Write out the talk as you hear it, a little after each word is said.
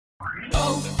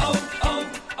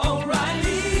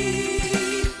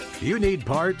O'Reilly. You need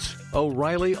parts?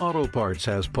 O'Reilly Auto Parts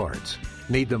has parts.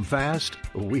 Need them fast?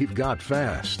 We've got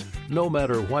fast. No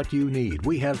matter what you need,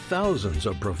 we have thousands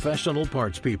of professional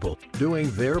parts people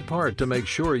doing their part to make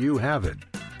sure you have it.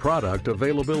 Product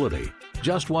availability.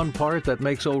 Just one part that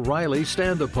makes O'Reilly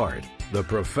stand apart. The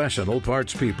professional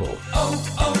parts people.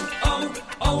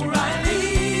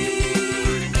 O'Reilly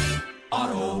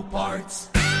Auto Parts.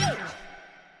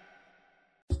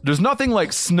 There's nothing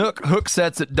like snook hook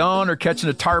sets at dawn or catching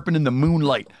a tarpon in the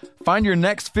moonlight. Find your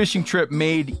next fishing trip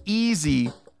made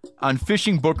easy on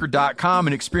fishingbooker.com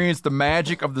and experience the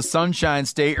magic of the Sunshine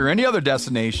State or any other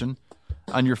destination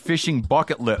on your fishing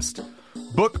bucket list.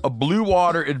 Book a blue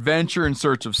water adventure in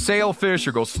search of sailfish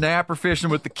or go snapper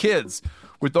fishing with the kids.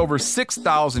 With over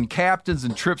 6,000 captains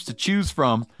and trips to choose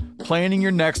from, planning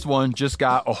your next one just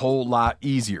got a whole lot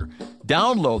easier.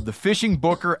 Download the Fishing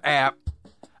Booker app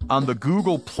on the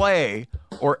Google Play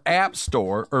or App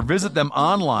Store, or visit them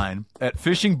online at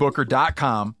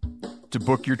fishingbooker.com to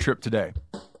book your trip today.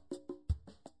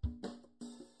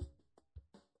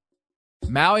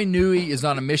 Maui Nui is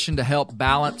on a mission to help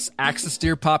balance axis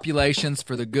deer populations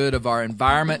for the good of our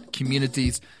environment,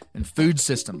 communities, and food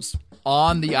systems.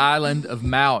 On the island of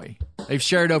Maui, they've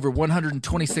shared over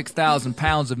 126,000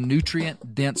 pounds of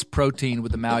nutrient-dense protein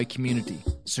with the Maui community.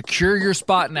 Secure your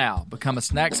spot now. Become a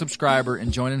snack subscriber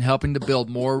and join in helping to build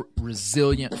more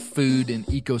resilient food and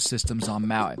ecosystems on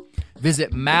Maui.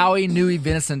 Visit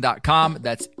MauiNuiVenison.com.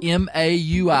 That's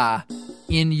MAUINUI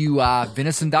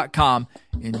venison.com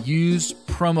and use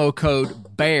promo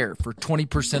code BEAR for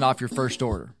 20% off your first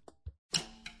order.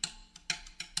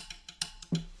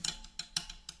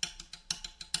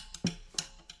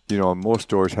 You know, most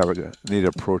stories need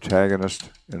a protagonist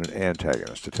and an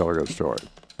antagonist to tell a good story.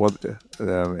 Well,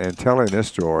 in telling this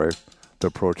story,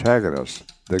 the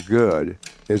protagonist, the good,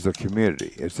 is the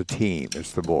community, it's the team,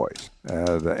 it's the boys.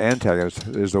 The antagonist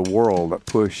is the world that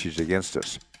pushes against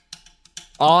us.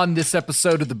 On this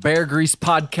episode of the Bear Grease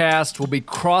Podcast, we'll be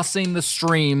crossing the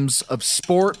streams of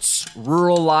sports,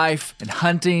 rural life, and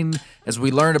hunting as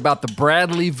we learn about the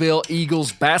Bradleyville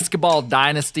Eagles basketball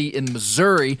dynasty in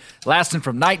Missouri, lasting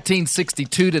from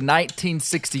 1962 to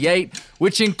 1968,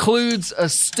 which includes a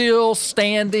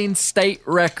still-standing state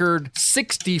record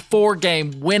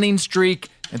 64-game winning streak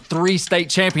and 3 state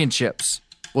championships.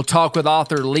 We'll talk with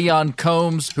author Leon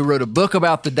Combs, who wrote a book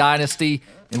about the dynasty,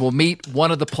 and we'll meet one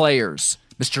of the players,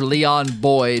 Mr. Leon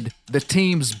Boyd, the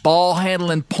team's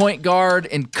ball-handling point guard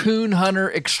and coon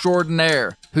hunter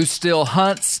extraordinaire, who still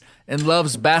hunts and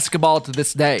loves basketball to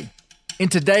this day. In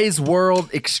today's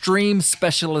world, extreme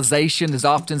specialization is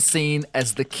often seen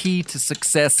as the key to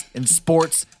success in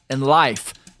sports and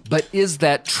life. But is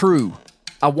that true?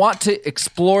 I want to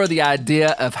explore the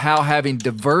idea of how having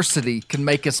diversity can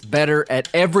make us better at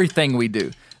everything we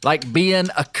do, like being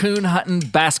a coon hunting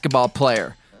basketball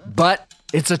player. But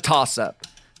it's a toss-up.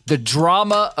 The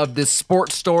drama of this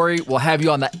sports story will have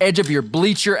you on the edge of your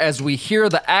bleacher as we hear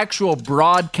the actual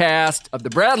broadcast of the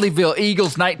Bradleyville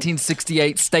Eagles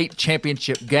 1968 state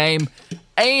championship game.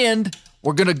 And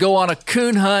we're going to go on a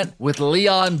coon hunt with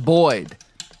Leon Boyd.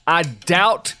 I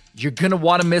doubt you're going to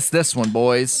want to miss this one,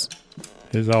 boys.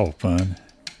 It's all fun.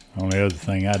 Only other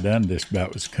thing I done just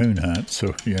about was coon hunt.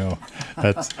 So, you know,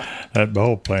 that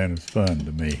ball playing was fun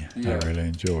to me. Yeah. I really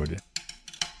enjoyed it.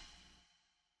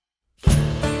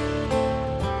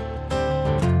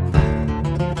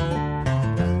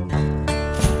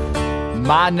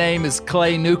 My name is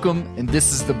Clay Newcomb, and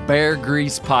this is the Bear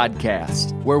Grease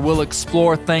Podcast, where we'll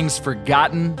explore things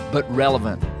forgotten but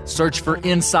relevant, search for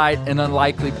insight in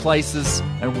unlikely places,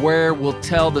 and where we'll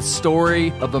tell the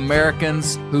story of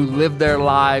Americans who live their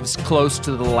lives close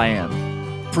to the land.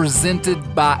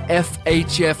 Presented by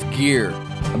FHF Gear,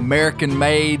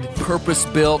 American-made,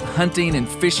 purpose-built hunting and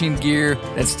fishing gear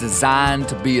that's designed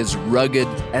to be as rugged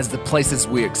as the places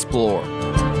we explore.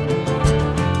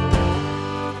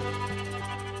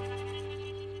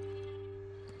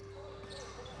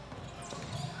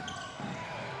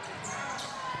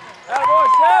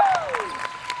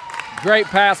 Great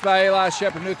pass by Eli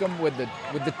Shepherd-Newcomb with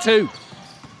the 2.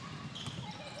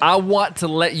 I want to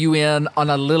let you in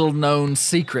on a little-known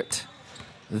secret.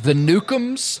 The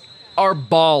Newcombs are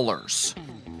ballers.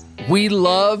 We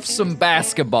love some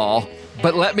basketball,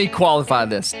 but let me qualify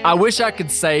this. I wish I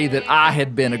could say that I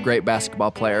had been a great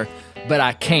basketball player, but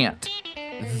I can't.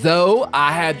 Though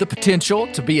I had the potential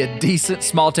to be a decent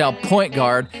small-town point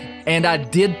guard, and I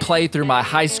did play through my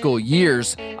high school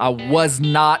years, I was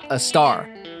not a star.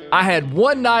 I had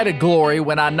one night of glory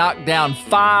when I knocked down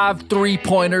 5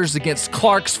 3-pointers against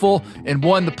Clarksville and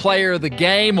won the Player of the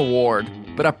Game award.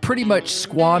 but I pretty much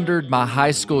squandered my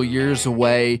high school years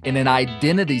away in an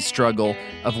identity struggle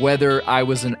of whether I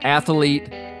was an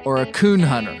athlete or a coon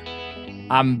hunter.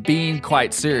 I'm being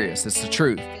quite serious, it's the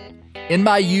truth. In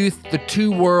my youth, the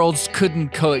two worlds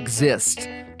couldn't coexist.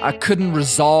 I couldn't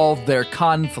resolve their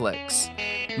conflicts.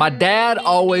 My dad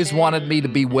always wanted me to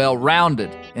be well-rounded,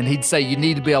 and he'd say you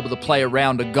need to be able to play a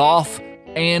round of golf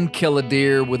and kill a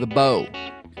deer with a bow.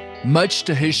 Much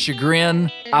to his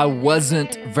chagrin, I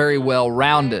wasn't very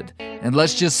well-rounded, and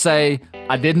let's just say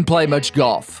I didn't play much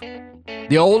golf.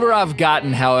 The older I've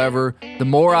gotten, however, the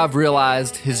more I've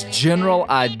realized his general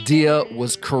idea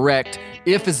was correct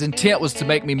if his intent was to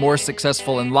make me more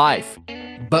successful in life.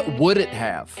 But would it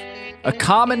have? A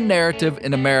common narrative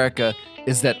in America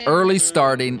is that early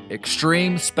starting,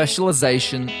 extreme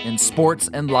specialization in sports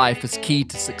and life is key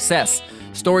to success.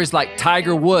 Stories like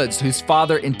Tiger Woods, whose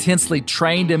father intensely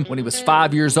trained him when he was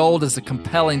 5 years old, is a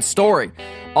compelling story.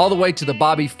 All the way to the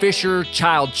Bobby Fischer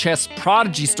child chess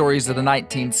prodigy stories of the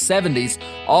 1970s,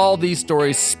 all these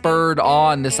stories spurred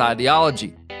on this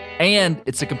ideology. And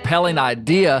it's a compelling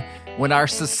idea when our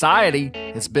society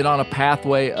has been on a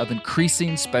pathway of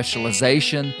increasing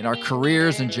specialization in our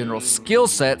careers and general skill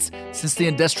sets since the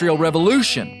Industrial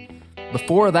Revolution.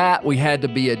 Before that, we had to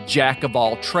be a jack of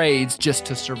all trades just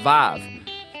to survive.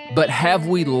 But have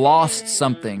we lost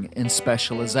something in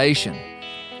specialization?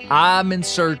 I'm in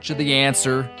search of the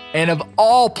answer, and of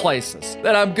all places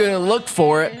that I'm going to look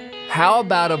for it, how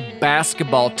about a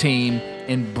basketball team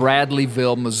in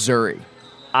Bradleyville, Missouri?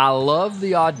 I love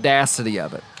the audacity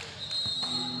of it.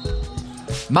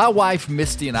 My wife,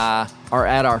 Misty, and I are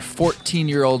at our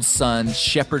 14-year-old son,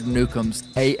 Shepard Newcomb's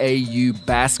AAU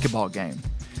basketball game.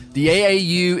 The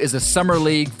AAU is a summer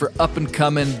league for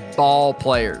up-and-coming ball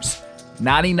players.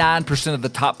 99% of the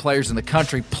top players in the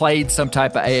country played some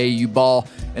type of AAU ball,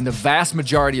 and the vast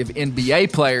majority of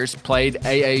NBA players played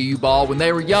AAU ball when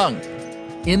they were young.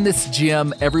 In this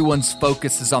gym, everyone's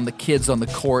focus is on the kids on the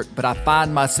court, but I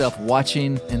find myself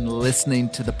watching and listening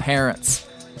to the parents.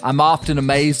 I'm often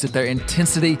amazed at their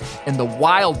intensity and the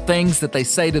wild things that they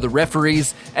say to the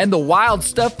referees and the wild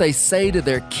stuff they say to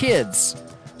their kids.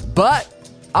 But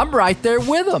I'm right there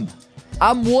with them.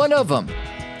 I'm one of them.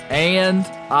 And,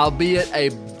 albeit a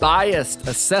biased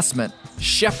assessment,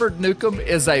 Shepard Newcomb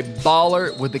is a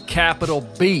baller with a capital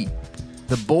B.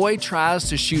 The boy tries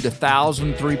to shoot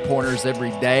 1,000 three-pointers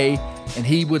every day, and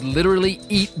he would literally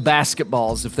eat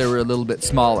basketballs if they were a little bit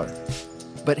smaller.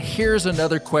 But here's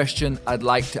another question I'd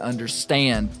like to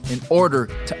understand in order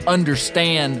to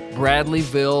understand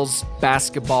Bradleyville's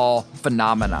basketball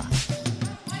phenomena.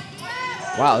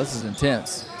 Wow, this is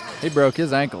intense. He broke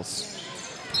his ankles.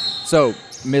 So,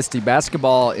 Misty,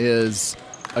 basketball is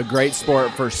a great sport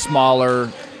for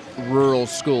smaller rural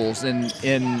schools.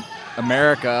 In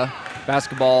America,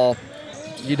 basketball,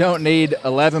 you don't need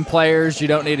 11 players. You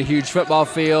don't need a huge football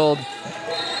field.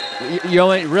 You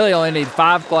really only need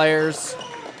 5 players.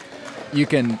 You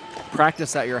can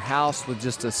practice at your house with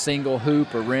just a single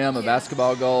hoop, a rim, a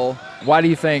basketball goal. Why do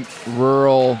you think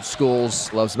rural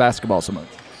schools loves basketball so much?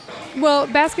 Well,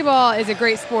 basketball is a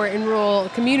great sport in rural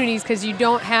communities because you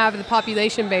don't have the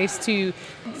population base to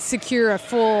secure a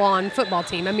full-on football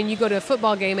team. I mean, you go to a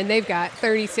football game and they've got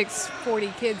 36, 40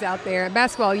 kids out there. At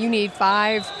basketball, you need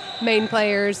 5 main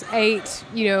players, 8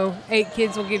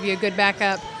 kids will give you a good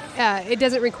backup. It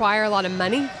doesn't require a lot of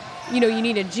money. You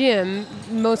need a gym.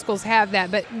 Most schools have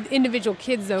that, but individual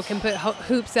kids, though, can put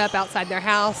hoops up outside their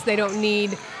house. They don't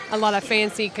need a lot of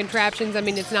fancy contraptions. I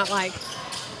mean, it's not like...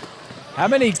 How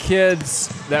many kids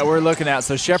that we're looking at,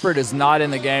 so Shepard is not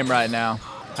in the game right now,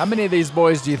 how many of these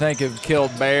boys do you think have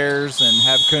killed bears and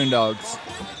have coon dogs?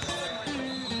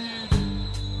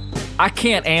 I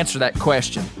can't answer that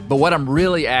question, but what I'm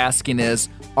really asking is,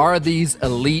 are these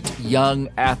elite young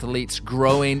athletes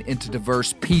growing into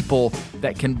diverse people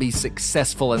that can be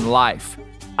successful in life?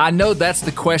 I know that's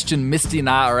the question Misty and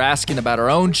I are asking about our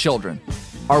own children.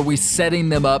 Are we setting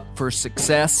them up for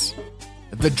success?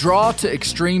 The draw to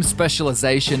extreme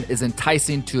specialization is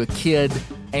enticing to a kid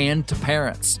and to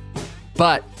parents.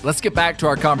 But let's get back to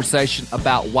our conversation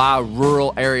about why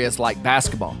rural areas like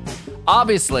basketball.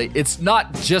 Obviously, it's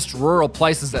not just rural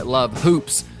places that love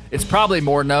hoops. It's probably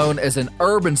more known as an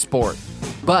urban sport.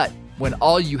 But when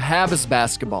all you have is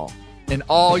basketball and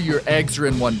all your eggs are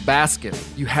in one basket,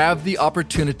 you have the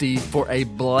opportunity for a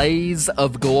blaze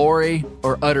of glory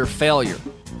or utter failure.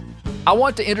 I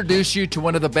want to introduce you to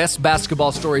one of the best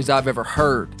basketball stories I've ever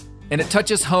heard. And it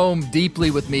touches home deeply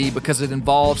with me because it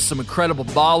involves some incredible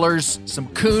ballers, some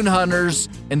coon hunters,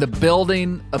 and the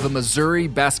building of a Missouri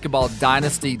basketball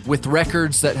dynasty with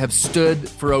records that have stood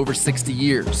for over 60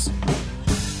 years.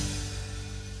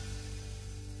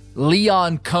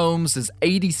 Leon Combs is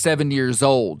 87 years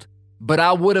old, but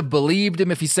I would have believed him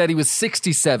if he said he was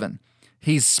 67.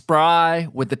 He's spry,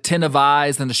 with attentive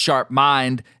eyes and a sharp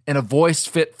mind, and a voice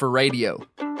fit for radio.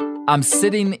 I'm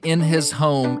sitting in his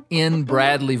home in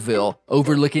Bradleyville,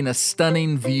 overlooking a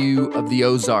stunning view of the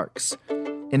Ozarks.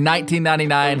 In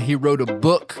 1999, he wrote a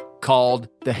book called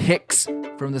The Hicks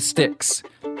from the Sticks.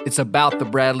 It's about the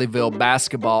Bradleyville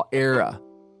basketball era.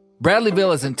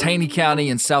 Bradleyville is in Taney County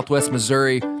in southwest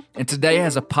Missouri, and today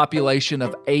has a population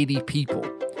of 80 people.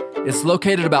 It's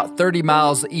located about 30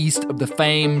 miles east of the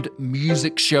famed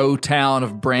music show town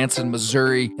of Branson,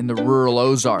 Missouri, in the rural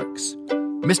Ozarks.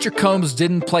 Mr. Combs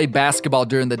didn't play basketball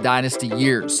during the dynasty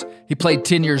years. He played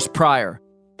 10 years prior.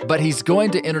 But he's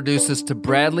going to introduce us to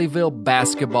Bradleyville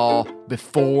basketball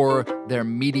before their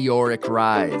meteoric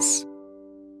rise.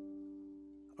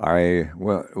 I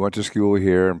went to school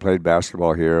here and played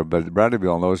basketball here, but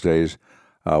Bradleyville in those days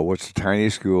was a tiny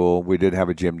school. We didn't have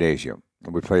a gymnasium.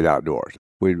 We played outdoors.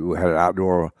 We had an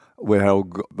outdoor, we had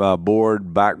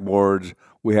backboards.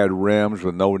 We had rims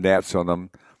with no nets on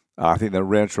them. I think the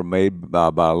rims were made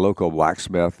by a local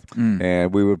blacksmith,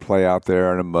 and we would play out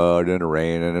there in the mud, in the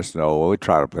rain, in the snow. Well, we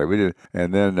tried to play. We did,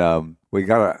 and then we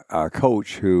got a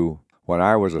coach who, when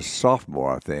I was a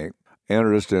sophomore, I think,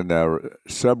 entered us in a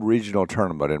sub-regional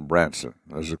tournament in Branson,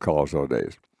 as it calls those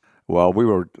days. Well, we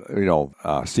were,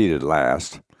 seated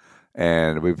last,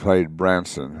 and we played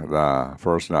Branson the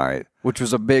first night. Which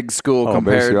was a big school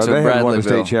compared to Bradleyville. They had won the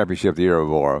state championship the year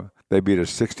before. They beat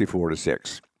us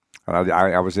 64-6.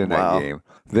 I was in that game.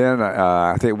 Then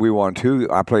I think we won two.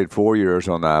 I played 4 years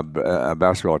on the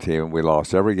basketball team. We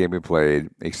lost every game we played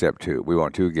except two. We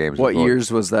won 2 games. What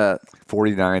years was that?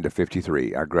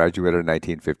 49-53. I graduated in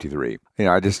 1953.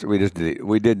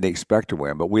 We didn't expect to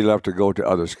win, but we loved to go to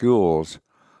other schools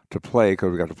to play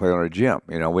because we got to play on our gym.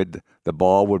 The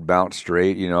ball would bounce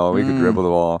straight. We could dribble the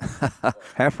ball.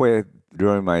 Halfway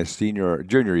during my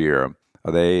junior year,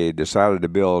 they decided to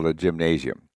build a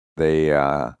gymnasium. They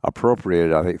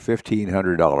appropriated, I think,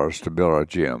 $1,500 to build a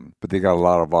gym, but they got a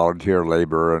lot of volunteer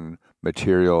labor and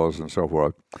materials and so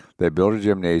forth. They built a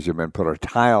gymnasium and put a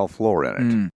tile floor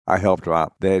in it. I helped them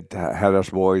out. They had us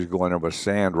boys go in there with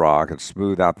sand rock and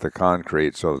smooth out the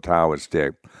concrete so the tile would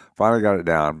stick. Finally got it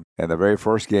down, and the very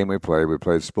first game we played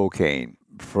Spokane.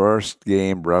 First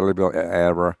game Bradleyville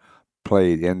ever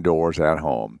played indoors at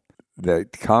home. The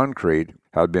concrete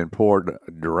had been poured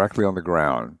directly on the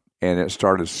ground, and it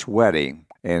started sweating,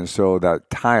 and so that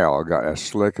tile got as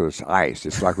slick as ice.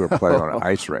 It's like we were playing on an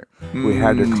ice rink. We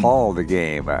had to call the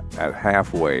game at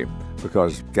halfway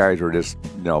because guys were just,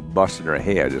 busting their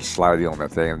head, just sliding on that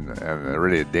thing, and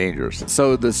really dangerous.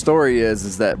 So the story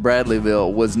is that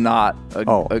Bradleyville was not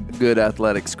a good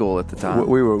athletic school at the time.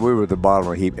 We were at the bottom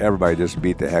of the heap. Everybody just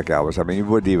beat the heck out of us. I mean,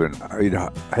 you'd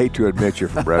hate to admit you're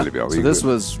from Bradleyville. So this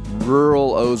was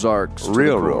rural Ozarks.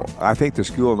 Real rural. I think the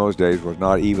school in those days was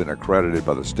not even accredited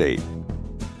by the state.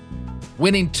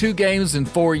 Winning 2 games in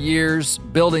 4 years,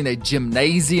 building a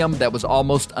gymnasium that was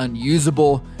almost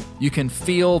unusable, you can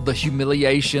feel the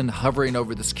humiliation hovering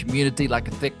over this community like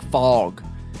a thick fog.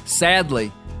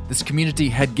 Sadly, this community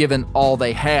had given all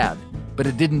they had, but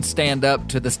it didn't stand up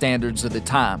to the standards of the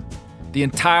time. The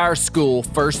entire school,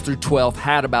 1st through 12th,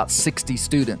 had about 60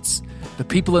 students. The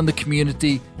people in the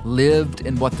community lived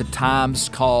in what the Times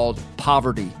called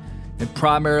poverty and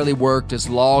primarily worked as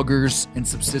loggers and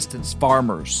subsistence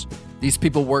farmers. These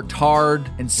people worked hard,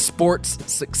 and sports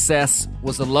success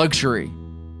was a luxury.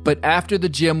 But after the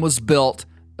gym was built,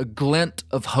 a glint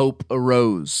of hope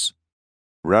arose.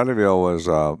 Bradleyville was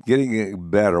getting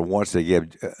better once they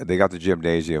got the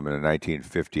gymnasium in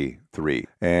 1953.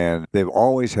 And they've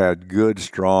always had good,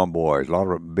 strong boys, a lot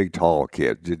of big, tall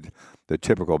kids, the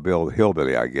typical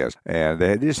hillbilly, I guess. And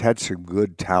they just had some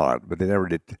good talent, but they never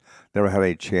had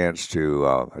any chance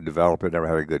to develop it, never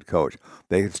had a good coach.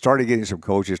 They started getting some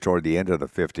coaches toward the end of the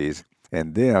 50s.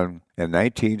 And then in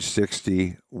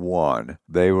 1961,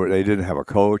 they didn't have a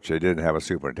coach, they didn't have a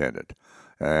superintendent.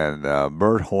 And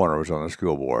Bert Horner was on the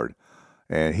school board,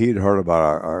 and he'd heard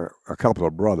about a couple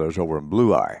of brothers over in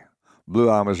Blue Eye,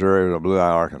 Missouri, and Blue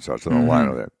Eye, Arkansas, so the line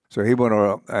of it. So he went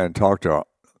over and talked to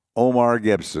Omar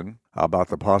Gibson about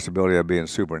the possibility of being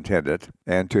superintendent,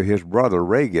 and to his brother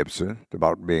Ray Gibson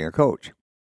about being a coach.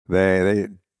 They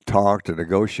talked and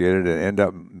negotiated and ended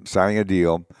up signing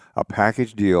a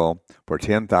package deal for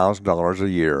 $10,000 a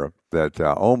year that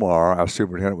Omar, as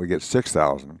superintendent, would get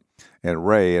 $6,000. And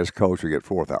Ray, as coach, would get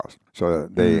 $4,000. So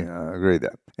they agreed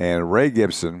that. And Ray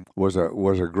Gibson was a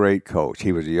great coach.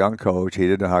 He was a young coach. He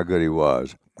didn't know how good he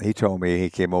was. He told me, he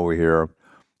came over here,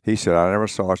 he said, I never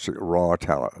saw such raw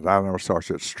talent. I never saw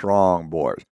such strong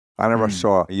boys. I never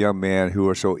saw a young man who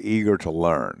was so eager to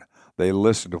learn. They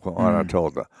listened to what I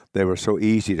told them. They were so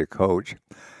easy to coach.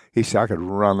 He said I could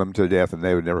run them to death and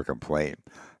they would never complain.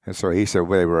 And so he said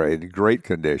they were in great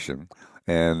condition,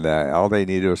 and all they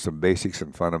needed was some basics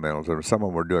and fundamentals, and some of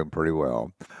them were doing pretty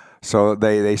well. So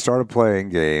they started playing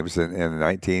games in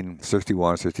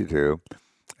 1961, 62,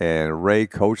 and Ray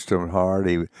coached them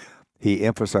hard. He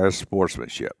emphasized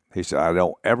sportsmanship. He said, I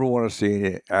don't ever want to see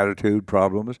any attitude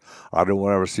problems. I don't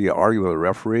want to ever see you argue with a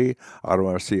referee. I don't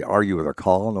want to see you argue with a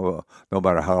call, no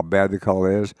matter how bad the call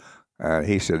is. And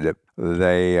he said that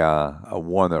they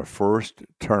won their first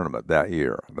tournament that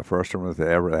year, the first tournament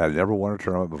they had never won a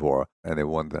tournament before, and they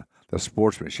won the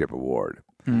Sportsmanship Award.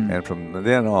 And from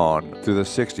then on through the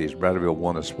 60s, Bradleyville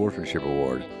won the Sportsmanship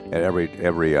Award at every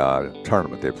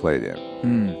tournament they played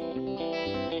in.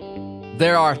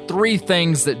 There are 3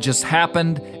 things that just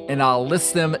happened, and I'll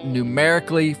list them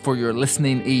numerically for your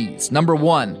listening ease. Number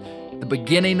 1, the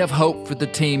beginning of hope for the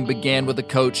team began with a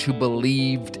coach who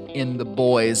believed in the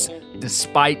boys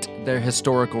despite their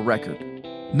historical record.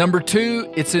 Number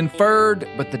 2, it's inferred,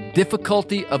 but the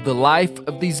difficulty of the life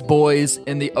of these boys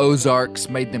in the Ozarks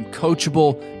made them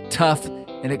coachable, tough,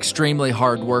 and extremely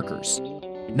hard workers.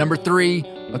 Number 3,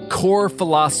 a core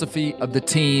philosophy of the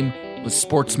team was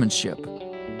sportsmanship.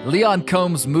 Leon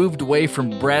Combs moved away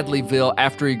from Bradleyville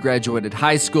after he graduated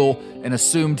high school and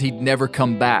assumed he'd never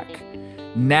come back.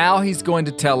 Now he's going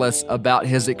to tell us about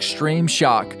his extreme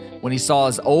shock when he saw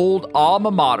his old alma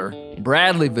mater,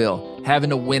 Bradleyville,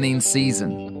 having a winning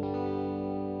season.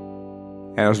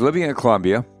 And I was living in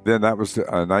Columbia. Then that was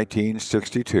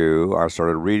 1962. I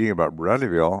started reading about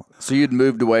Bradleyville. So you'd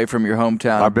moved away from your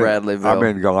hometown of Bradleyville. I've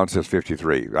been gone since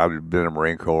 53. I've been in the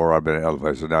Marine Corps. I've been in other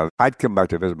places. Now, I'd come back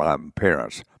to visit my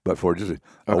parents, but for just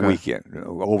a weekend,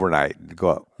 overnight, go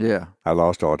up. Yeah. I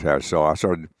lost all touch. So I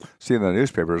started seeing in the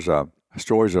newspapers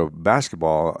stories of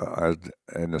basketball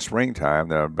in the springtime,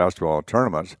 there are basketball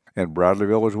tournaments, and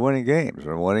Bradleyville was winning games.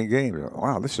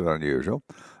 Wow, this is unusual.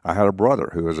 I had a brother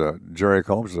who was Jerry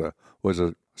Combs was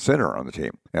a center on the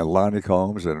team, and Lonnie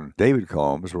Combs and David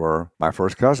Combs were my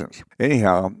first cousins.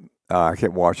 Anyhow, I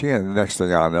kept watching, and the next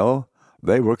thing I know,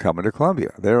 they were coming to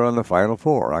Columbia. They were on the Final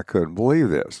Four. I couldn't believe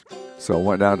this. So I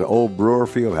went down to Old Brewer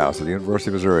Fieldhouse at the University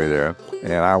of Missouri there,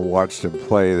 and I watched them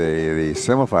play the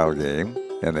semifinal game,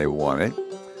 and they won it.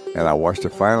 And I watched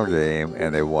the final game,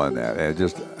 and they won that. And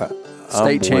just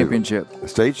State championship.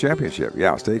 State championship.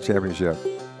 Yeah, state championship.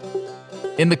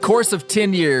 In the course of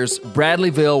 10 years,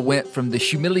 Bradleyville went from the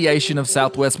humiliation of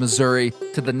Southwest Missouri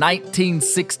to the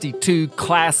 1962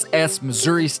 Class S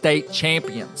Missouri State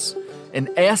champions. And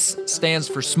S stands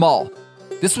for small.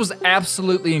 This was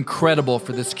absolutely incredible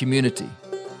for this community.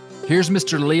 Here's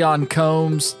Mr. Leon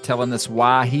Combs telling us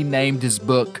why he named his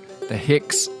book The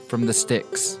Hicks from the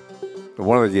Sticks.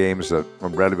 One of the games that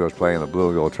when Bradleyville was playing the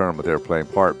Bluegill tournament, they were playing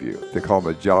Parkview. They called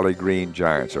them the Jolly Green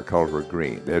Giants. Their colors were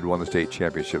green. They had won the state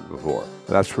championship before.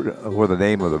 That's where the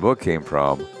name of the book came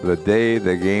from. The day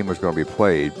the game was going to be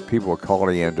played, people were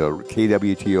calling into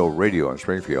KWTO radio in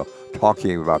Springfield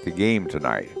talking about the game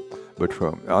tonight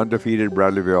between undefeated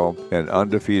Bradleyville and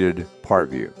undefeated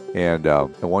Parkview. And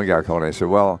one guy called in and said,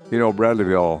 well,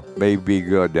 Bradleyville may be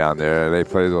good down there. They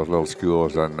play those little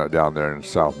schools down there in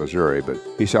South Missouri. But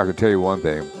he said, I can tell you one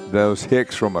thing. Those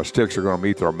Hicks from the Sticks are going to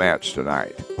meet their match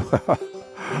tonight.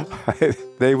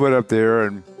 They went up there,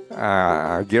 and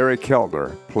Gary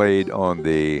Keltner played on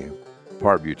the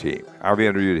Parkview team. I've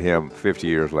interviewed him 50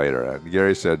 years later. And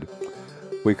Gary said,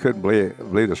 we couldn't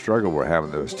believe the struggle we're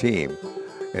having with this team.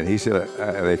 And he said,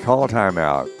 they called a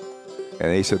timeout.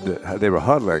 And he said that they were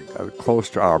huddling close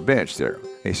to our bench there.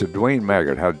 And he said Dwayne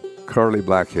Maggart had curly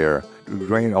black hair.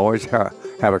 Dwayne always had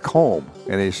a comb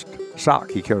in his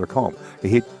sock. He carried a comb.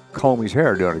 He'd comb his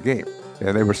hair during the game.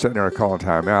 And they were sitting there calling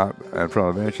timeout in front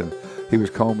of the bench, and he was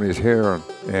combing his hair.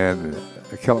 And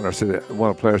Keltner said, one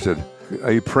of the players said,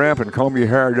 are you primp and comb your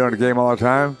hair during the game all the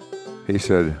time? He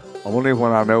said, only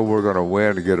when I know we're going to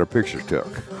win to get our pictures took.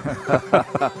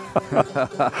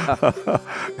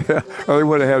 They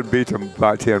would have had to beat them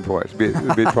by 10 points. Beat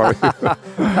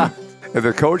Parkview. And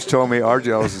the coach told me,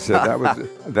 R.J. Ellison said,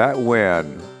 that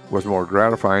win was more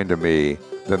gratifying to me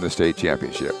than the state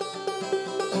championship.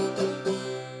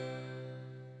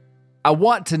 I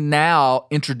want to now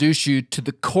introduce you to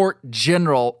the court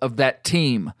general of that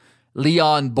team,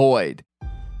 Leon Boyd.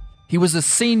 He was a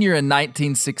senior in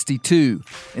 1962,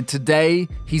 and today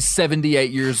he's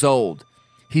 78 years old.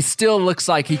 He still looks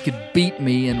like he could beat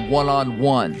me in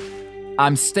one-on-one.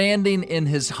 I'm standing in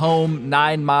his home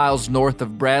 9 miles north of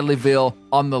Bradleyville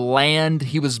on the land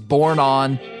he was born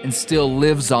on and still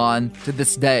lives on to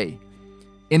this day.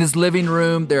 In his living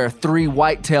room, there are 3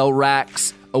 whitetail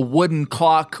racks, a wooden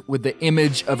clock with the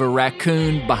image of a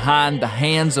raccoon behind the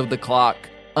hands of the clock,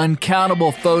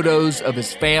 uncountable photos of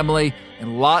his family,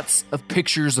 and lots of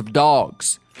pictures of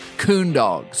dogs, coon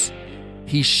dogs.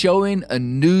 He's showing a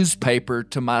newspaper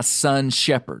to my son,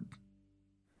 Shepard.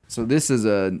 So this is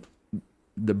the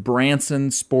Branson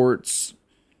Sports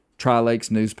Tri-Lakes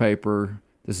newspaper.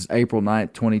 This is April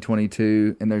 9th,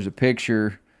 2022, and there's a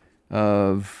picture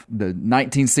of the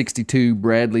 1962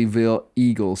 Bradleyville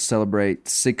Eagles celebrate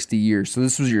 60 years. So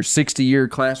this was your 60-year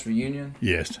class reunion?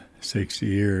 Yes, 60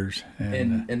 years.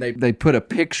 And they put a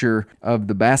picture of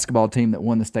the basketball team that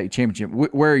won the state championship.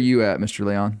 Where are you at, Mr.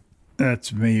 Leon?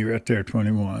 That's me right there,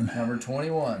 21. Number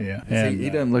 21. Yeah. He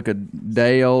doesn't look a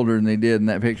day older than he did in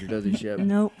that picture, does he, Shep?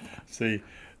 Nope. See,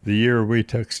 the year we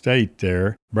took state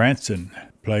there, Branson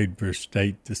played for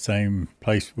state the same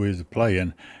place we was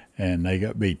playing, and they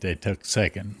got beat. They took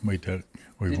second. We Did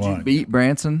won. you beat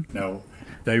Branson? No,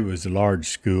 they was a large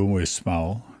school. We was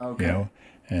small. Okay. You know,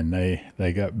 and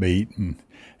they got beat, and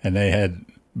they had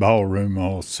ballroom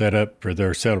all set up for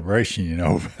their celebration. You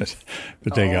know,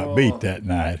 but they got beat that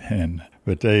night.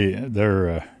 But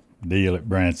their deal at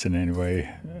Branson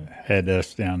anyway had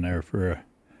us down there for a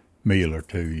meal or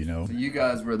two. You know, So you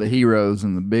guys were the heroes,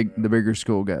 and the bigger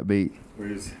school got beat.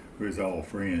 we was all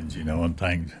friends. You know, and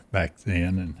things back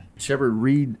then. And Shepard,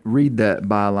 read that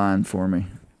byline for me.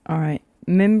 All right.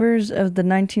 Members of the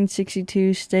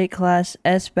 1962 State Class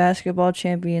S basketball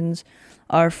champions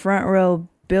are front row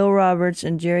Bill Roberts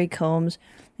and Jerry Combs,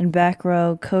 and back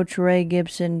row Coach Ray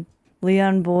Gibson,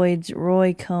 Leon Boyds,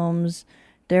 Roy Combs,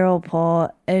 Darrell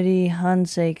Paul, Eddie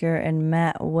Hunsaker, and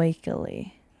Matt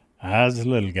Wakely. I was a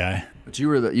little guy. But you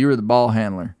were the ball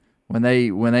handler. When they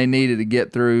needed to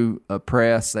get through a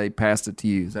press, they passed it to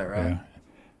you. Is that right? Yeah,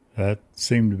 that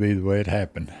seemed to be the way it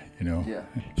happened. You know. Yeah.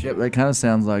 Shep, that kind of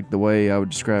sounds like the way I would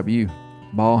describe you.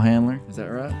 Ball handler. Is that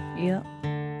right? Yep.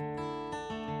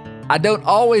 I don't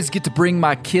always get to bring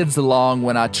my kids along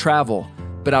when I travel,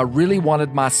 but I really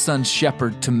wanted my son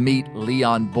Shepard to meet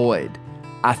Leon Boyd.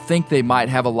 I think they might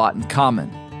have a lot in common.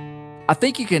 I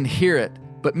think you can hear it,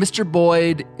 but Mr.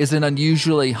 Boyd is an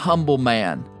unusually humble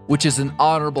man, which is an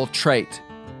honorable trait.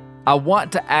 I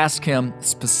want to ask him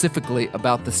specifically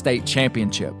about the state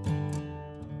championship.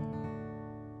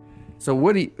 So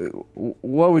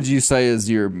what would you say is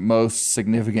your most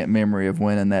significant memory of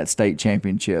winning that state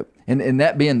championship? And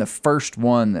that being the first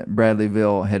one that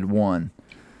Bradleyville had won.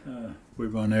 We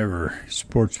won every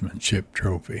sportsmanship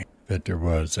trophy that there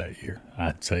was that year.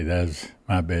 I'd say that's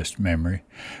my best memory.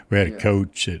 We had a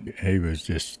coach that he was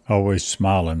just always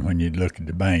smiling when you'd look at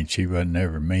the bench. He wasn't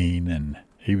ever mean, and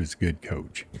he was a good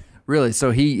coach. Really?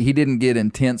 So he didn't get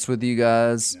intense with you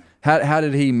guys? How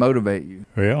did he motivate you?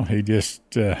 Well, he just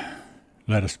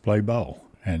let us play ball,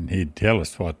 and he'd tell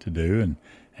us what to do,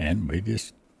 and we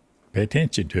just pay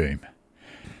attention to him.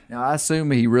 Now, I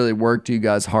assume he really worked you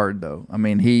guys hard, though. I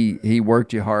mean, he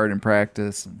worked you hard in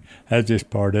practice. That's just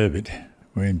part of it.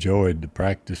 We enjoyed the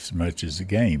practice as much as the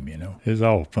game, you know. It was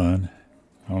all fun.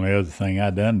 Only other thing I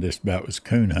done just about was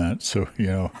coon hunt, so, you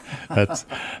know,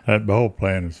 that ball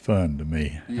playing was fun to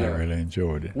me. Yeah. I really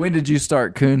enjoyed it. When did you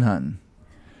start coon hunting?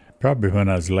 Probably when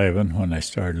I was 11, when they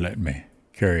started letting me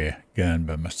carry a gun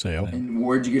by myself. And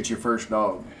where'd you get your first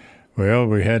dog? Well,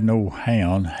 we had no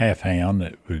half hound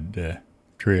that would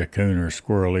tree a coon or a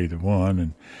squirrel, either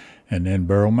one, and then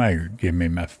Burl Maggard gave me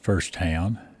my first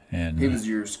hound. And he was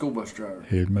your school bus driver?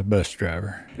 He was my bus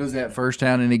driver. Was that first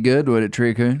hound any good? Would it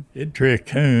tree a coon? It'd tree a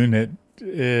coon.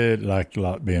 It liked a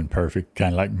lot being perfect,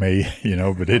 kind of like me, you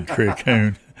know, but it'd tree a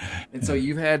coon. And so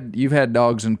you've had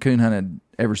dogs and coon hunted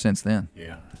ever since then?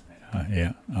 Yeah.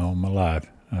 Yeah, all my life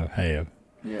I have.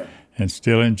 Yeah. And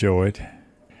still enjoy it.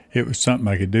 It was something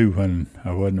I could do when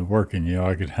I wasn't working. You know,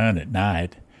 I could hunt at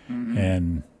night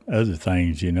and other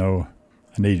things, you know.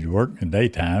 I needed to work in the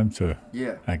daytime, so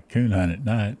I could coon hunt at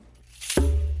night.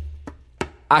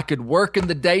 I could work in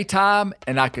the daytime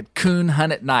and I could coon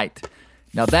hunt at night.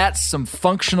 Now that's some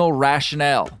functional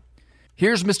rationale.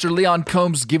 Here's Mr. Leon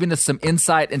Combs giving us some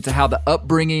insight into how the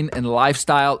upbringing and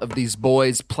lifestyle of these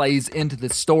boys plays into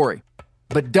this story.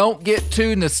 But don't get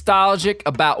too nostalgic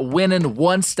about winning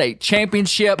one state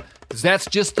championship, because that's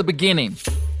just the beginning.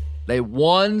 They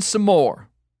won some more.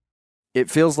 It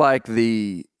feels like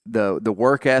the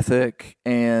work ethic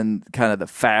and kind of the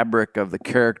fabric of the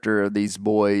character of these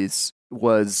boys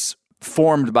was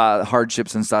formed by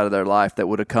hardships inside of their life that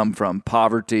would have come from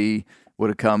poverty, would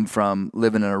have come from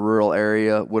living in a rural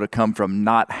area, would have come from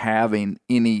not having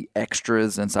any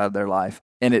extras inside of their life.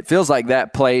 And it feels like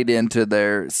that played into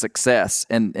their success.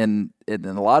 And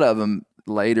a lot of them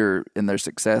later in their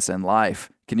success in life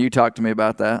Can you talk to me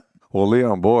about that? Well,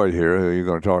 Leon Boyd here, who you're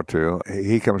going to talk to,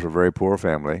 he comes from a very poor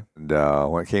family. And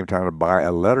when it came time to buy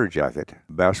a leather jacket,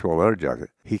 a basketball leather jacket,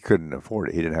 he couldn't afford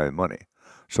it. He didn't have the money.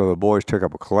 So the boys took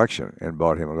up a collection and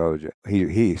bought him a leather jacket.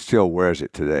 He still wears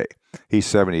it today. He's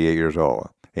 78 years old.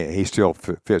 He still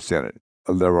fits in it.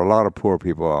 There were a lot of poor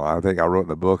people. I think I wrote in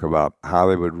the book about how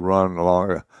they would run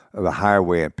along the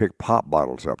highway and pick pop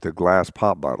bottles up, the glass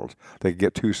pop bottles. They could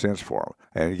get 2 cents for them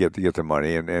and get the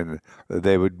money. And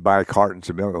they would buy cartons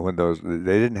of milk.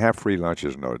 They didn't have free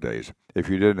lunches in those days. If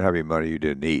you didn't have any money, you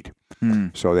didn't eat.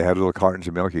 So they had little cartons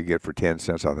of milk you get for 10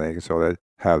 cents, I think. So they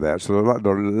have that. So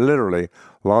literally,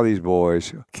 a lot of these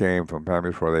boys came from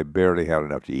families where they barely had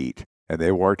enough to eat. And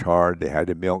they worked hard. They had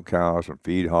to milk cows and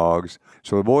feed hogs.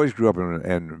 So the boys grew up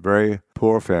in very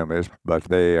poor families, but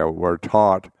they were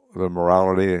taught the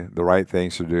morality, the right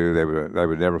things to do. They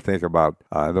would never think about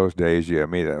in those days.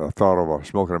 The thought of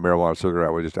smoking a marijuana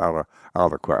cigarette was just out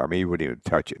of the question. I mean, you wouldn't even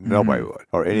touch it. Nobody would,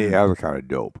 or any other kind of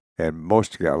dope. And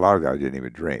a lot of guys didn't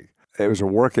even drink. It was a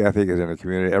work ethic in the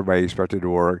community. Everybody expected to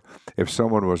work. If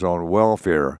someone was on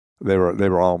welfare, they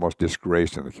were almost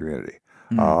disgraced in the community.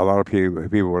 A lot of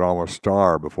people would almost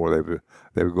starve before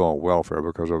they would go on welfare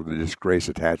because of the disgrace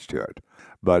attached to it.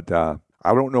 But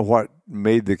I don't know what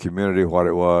made the community what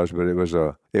it was, but it was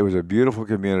a beautiful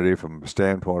community from the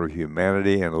standpoint of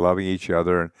humanity and loving each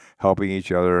other and helping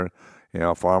each other.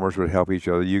 Farmers would help each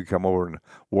other. You come over and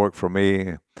work for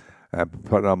me,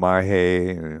 putting on my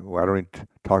hay. And I don't even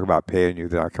talk about paying you.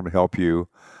 Then I come and help you,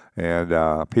 and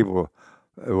people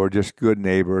were just good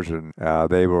neighbors, and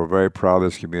they were very proud of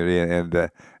this community.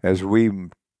 And as we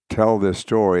tell this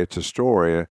story, it's a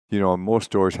story. Most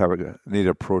stories need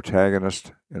a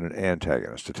protagonist and an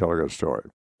antagonist to tell a good story.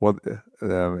 Well,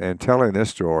 in telling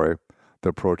this story,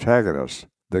 the protagonist,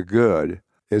 the good,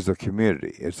 is the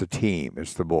community, it's the team,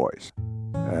 it's the boys.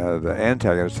 The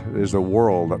antagonist is the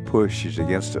world that pushes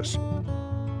against us.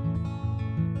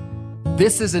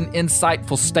 This is an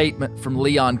insightful statement from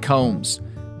Leon Combs.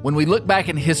 When we look back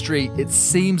in history, it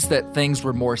seems that things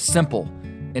were more simple,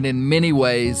 and in many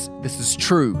ways, this is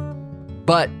true.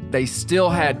 But they still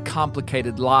had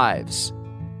complicated lives.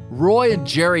 Roy and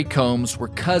Jerry Combs were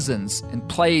cousins and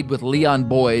played with Leon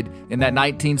Boyd in that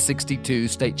 1962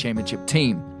 state championship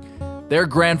team. Their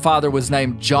grandfather was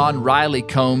named John Riley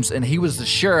Combs, and he was the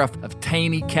sheriff of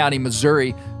Taney County,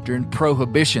 Missouri during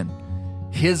Prohibition.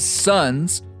 His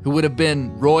sons, who would have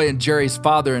been Roy and Jerry's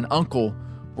father and uncle,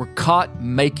 were caught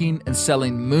making and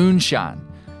selling moonshine.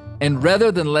 And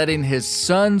rather than letting his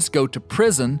sons go to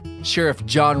prison, Sheriff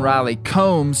John Riley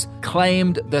Combs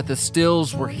claimed that the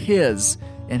stills were his,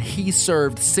 and he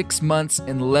served 6 months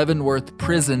in Leavenworth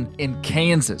Prison in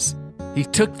Kansas. He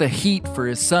took the heat for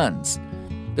his sons.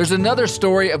 There's another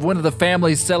story of one of the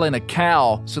families selling a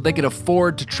cow so they could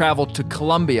afford to travel to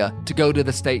Columbia to go to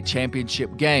the state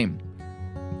championship game.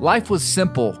 Life was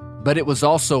simple, but it was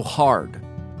also hard.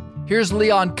 Here's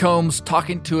Leon Combs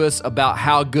talking to us about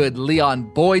how good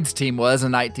Leon Boyd's team was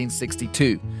in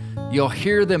 1962. You'll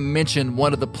hear them mention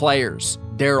one of the players,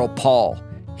 Darryl Paul.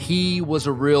 He was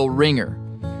a real ringer.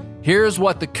 Here's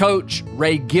what the coach,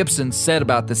 Ray Gibson, said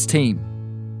about this team.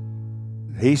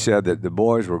 He said that the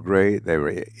boys were great. They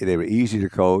were easy to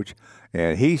coach.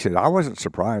 And he said, I wasn't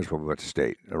surprised when we went to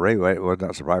state. Ray was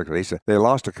not surprised because he said they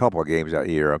lost a couple of games that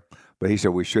year, but he said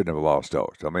we shouldn't have lost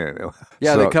those. I mean,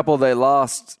 the couple they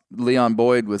lost, Leon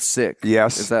Boyd was sick.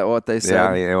 Yes. Is that what they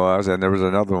said? Yeah, it was. And there was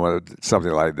another one,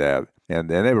 something like that. And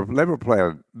then they were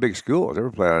playing big schools. They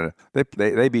were playing.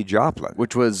 They beat Joplin,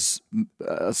 which was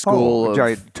a school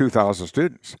of 2,000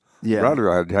 students. Yeah,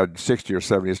 Bradley had 60 or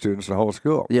 70 students in the whole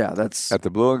school. Yeah, that's at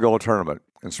the Blue and Gold tournament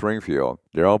in Springfield.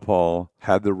 Darryl Paul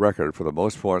had the record for the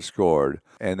most points scored,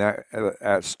 and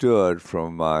that stood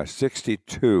from 62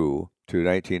 to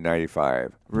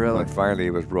 1995. Really? When finally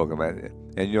it was broken.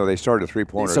 And they started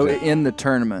 3-pointers. So in the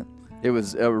tournament. It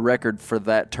was a record for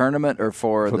that tournament or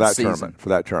for the that season? Tournament. For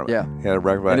that tournament. Yeah. He had a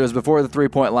record. And it was before the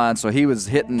 3-point line, so he was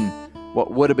hitting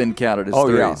what would have been counted as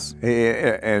threes.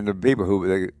 Yeah. And the people who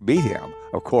they beat him,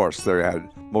 of course, they had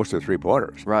most of the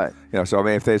 3-pointers. Right. So I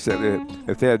mean, if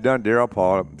they had done Darryl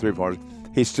Paul 3-pointers,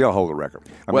 he'd still hold the record.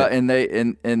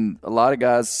 And a lot of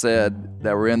guys said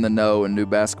that were in the know and knew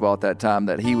basketball at that time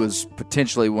that he was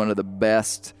potentially one of the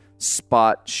best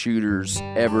spot shooters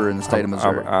ever in the state of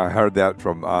Missouri. I heard that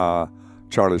from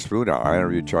Charlie Spooner. I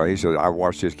interviewed Charlie. He said, I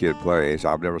watched this kid play. He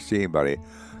said, I've never seen anybody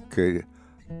could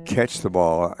catch the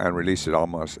ball and release it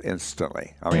almost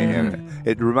instantly. I mean, and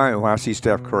it reminded me when I see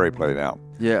Steph Curry play now.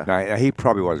 Yeah. Now, he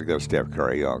probably wasn't good as Steph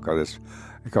Curry,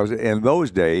 because in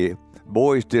those days,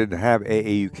 boys didn't have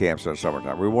AAU camps in the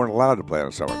summertime. We weren't allowed to play in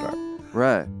the summertime.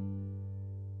 Right.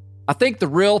 I think the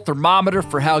real thermometer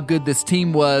for how good this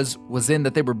team was in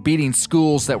that they were beating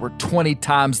schools that were 20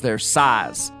 times their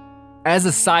size. As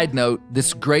a side note,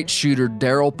 this great shooter,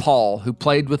 Darryl Paul, who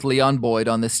played with Leon Boyd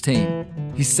on this team,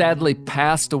 he sadly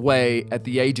passed away at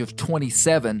the age of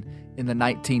 27 in the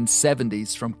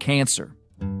 1970s from cancer.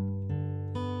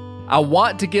 I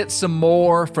want to get some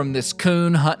more from this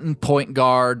coon hunting point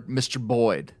guard, Mr.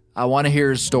 Boyd. I want to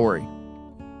hear his story.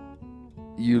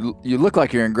 You look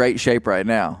like you're in great shape right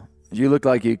now. You look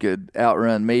like you could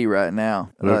outrun me right now.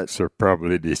 Looks are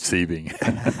probably deceiving.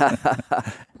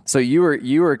 So you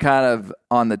were kind of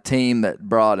on the team that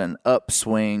brought an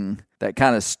upswing that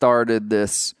kind of started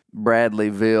this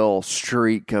Bradleyville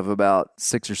streak of about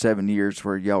 6 or 7 years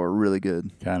where y'all were really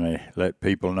good. Kind of let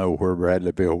people know where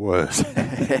Bradleyville was.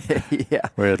 Yeah.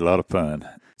 We had a lot of fun.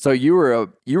 So you were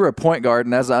a point guard,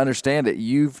 and as I understand it,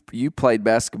 you played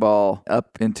basketball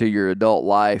up into your adult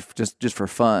life just for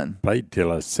fun. Played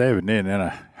till I was 70, and then I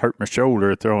hurt my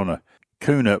shoulder throwing a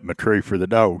coon up my tree for the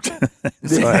dogs.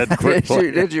 So I had to quit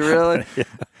playing. Did you really? Yeah.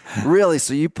 Really?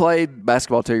 So you played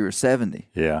basketball till you were 70?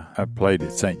 Yeah. I played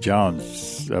at St.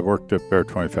 John's. I worked up there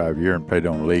 25 years and played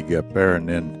on the league up there, and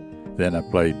then I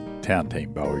played town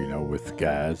team ball, with the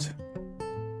guys.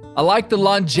 I like the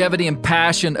longevity and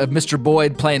passion of Mr.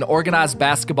 Boyd playing organized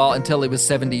basketball until he was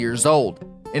 70 years old.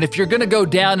 And if you're going to go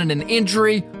down in an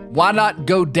injury, why not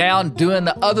go down doing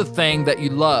the other thing that you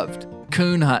loved,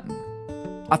 coon hunting?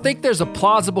 I think there's a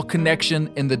plausible connection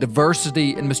in the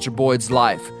diversity in Mr. Boyd's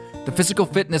life. The physical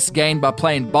fitness gained by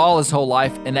playing ball his whole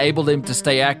life enabled him to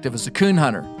stay active as a coon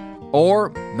hunter.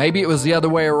 Or maybe it was the other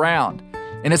way around.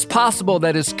 And it's possible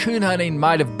that his coon hunting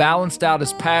might have balanced out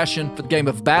his passion for the game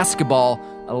of basketball,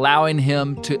 allowing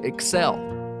him to excel.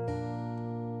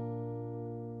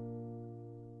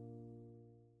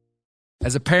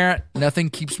 As a parent, nothing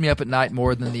keeps me up at night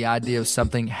more than the idea of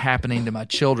something happening to my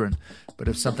children. But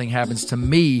if something happens to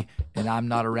me and I'm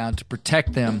not around to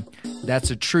protect them, that's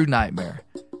a true nightmare.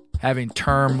 Having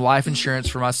term life insurance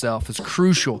for myself is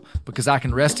crucial because I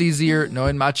can rest easier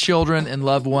knowing my children and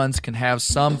loved ones can have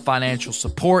some financial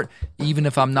support even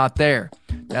if I'm not there.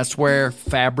 That's where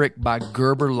Fabric by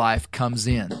Gerber Life comes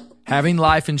in. Having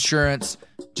life insurance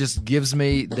just gives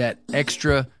me that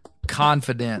extra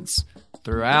confidence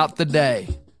throughout the day,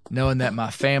 knowing that my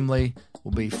family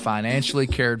will be financially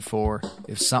cared for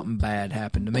if something bad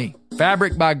happened to me.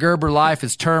 Fabric by Gerber Life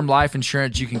is term life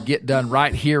insurance you can get done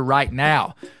right here, right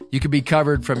now. You can be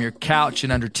covered from your couch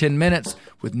in under 10 minutes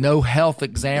with no health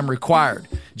exam required.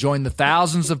 Join the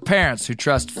thousands of parents who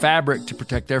trust Fabric to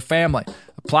protect their family.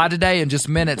 Apply today in just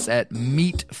minutes at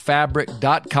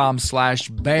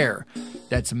meetfabric.com/bear.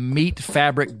 That's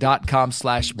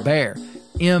meetfabric.com/bear.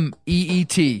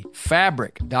 MEET,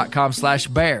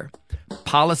 fabric.com/bear.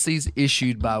 Policies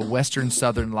issued by Western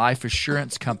Southern Life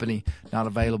Assurance Company, not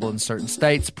available in certain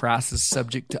states. Prices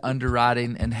subject to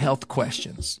underwriting and health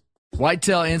questions.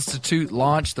 Whitetail Institute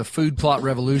launched the food plot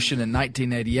revolution in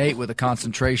 1988 with a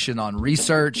concentration on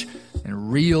research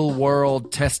and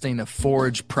real-world testing of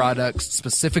forage products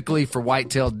specifically for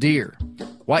white-tailed deer.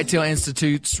 Whitetail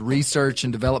Institute's research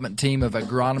and development team of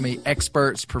agronomy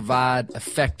experts provide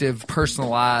effective,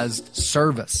 personalized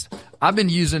service. I've been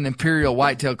using Imperial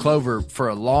Whitetail Clover for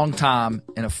a long time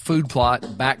in a food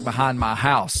plot back behind my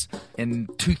house. In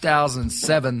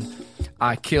 2007,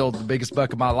 I killed the biggest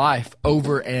buck of my life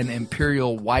over an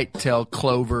Imperial Whitetail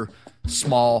Clover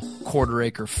small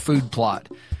quarter-acre food plot.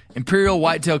 Imperial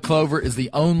Whitetail Clover is the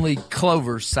only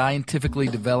clover scientifically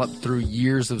developed through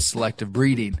years of selective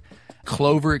breeding.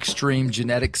 Clover Extreme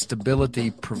genetic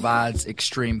stability provides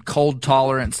extreme cold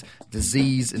tolerance,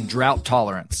 disease, and drought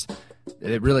tolerance.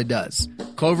 It really does.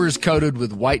 Clover is coated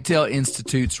with Whitetail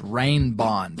Institute's Rain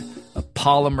Bond, a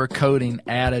polymer coating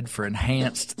added for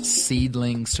enhanced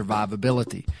seedling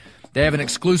survivability. They have an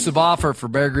exclusive offer for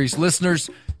Bear Grease listeners,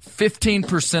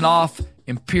 15% off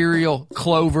Imperial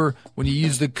Clover when you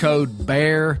use the code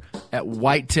BEAR at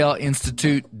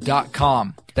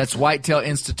whitetailinstitute.com. That's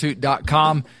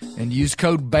whitetailinstitute.com and use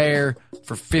code BEAR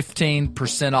for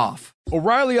 15% off.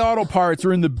 O'Reilly Auto Parts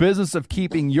are in the business of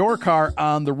keeping your car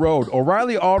on the road.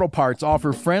 O'Reilly Auto Parts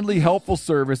offer friendly, helpful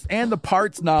service and the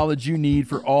parts knowledge you need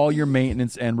for all your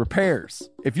maintenance and repairs.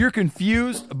 If you're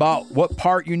confused about what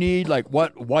part you need, like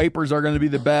what wipers are going to be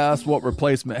the best, what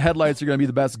replacement headlights are going to be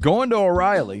the best, go into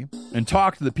O'Reilly and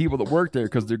talk to the people that work there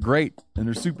because they're great and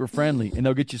they're super friendly and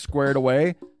they'll get you squared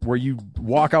away where you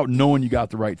walk out knowing you got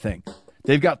the right thing.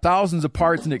 They've got thousands of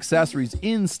parts and accessories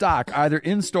in stock, either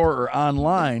in-store or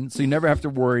online, so you never have to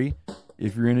worry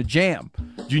if you're in a jam.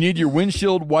 Do you need your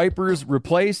windshield wipers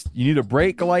replaced? You need a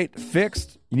brake light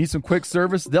fixed? You need some quick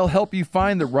service? They'll help you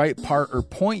find the right part or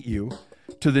point you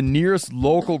to the nearest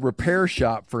local repair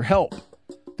shop for help.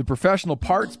 The professional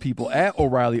parts people at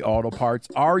O'Reilly Auto Parts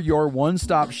are your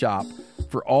one-stop shop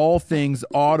for all things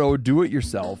auto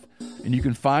do-it-yourself, and you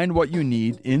can find what you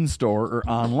need in-store or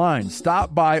online.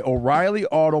 Stop by O'Reilly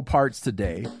Auto Parts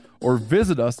today or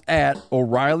visit us at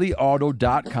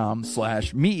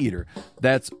O'ReillyAuto.com/MeatEater.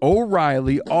 That's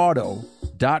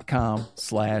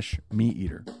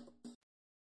O'ReillyAuto.com/MeatEater.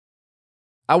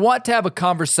 I want to have a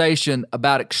conversation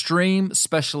about extreme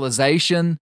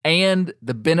specialization and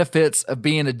the benefits of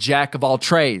being a jack of all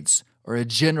trades or a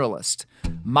generalist.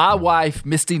 My wife,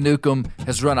 Misty Newcomb,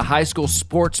 has run a high school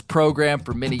sports program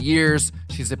for many years.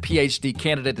 She's a PhD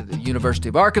candidate at the University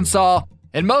of Arkansas.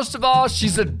 And most of all,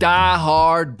 she's a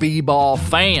die-hard b-ball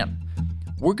fan.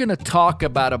 We're going to talk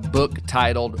about a book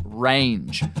titled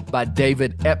Range by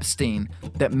David Epstein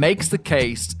that makes the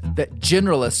case that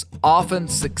generalists often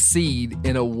succeed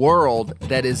in a world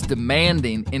that is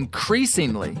demanding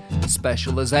increasingly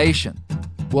specialization.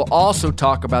 We'll also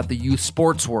talk about the youth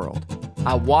sports world.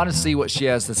 I want to see what she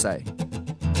has to say.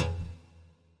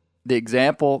 The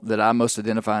example that I most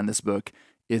identify in this book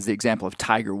is the example of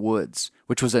Tiger Woods,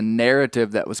 which was a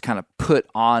narrative that was kind of put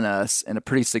on us in a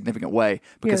pretty significant way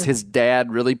because his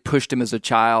dad really pushed him as a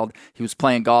child. He was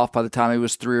playing golf by the time he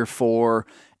was 3 or 4,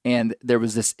 and there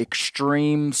was this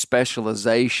extreme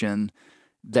specialization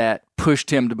that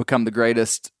pushed him to become the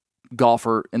greatest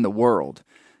golfer in the world.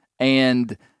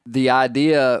 And the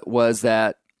idea was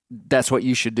that that's what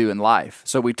you should do in life.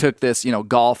 So we took this,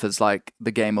 golf is like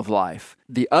the game of life.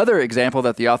 The other example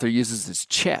that the author uses is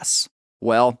chess.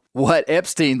 Well, what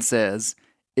Epstein says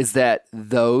is that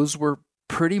those were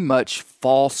pretty much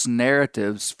false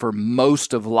narratives for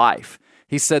most of life.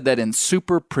 He said that in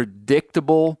super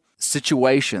predictable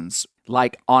situations,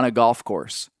 like on a golf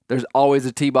course, there's always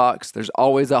a tee box, there's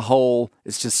always a hole,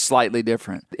 it's just slightly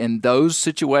different. In those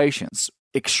situations,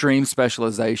 extreme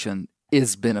specialization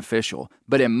is beneficial.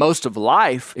 But in most of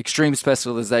life, extreme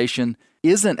specialization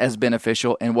isn't as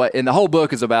beneficial. And the whole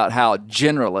book is about how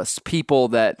generalists, people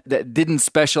that didn't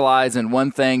specialize in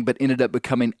one thing but ended up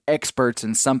becoming experts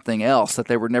in something else that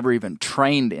they were never even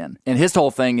trained in. And his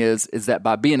whole thing is that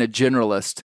by being a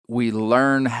generalist, we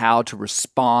learn how to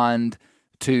respond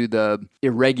to the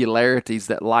irregularities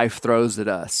that life throws at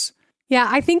us. Yeah,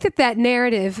 I think that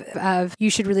narrative of you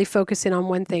should really focus in on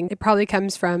one thing, it probably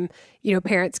comes from,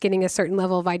 parents getting a certain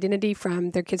level of identity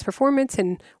from their kids' performance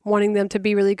and wanting them to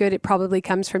be really good. It probably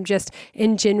comes from just,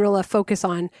 in general, a focus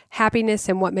on happiness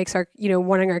and what makes our,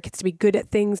 wanting our kids to be good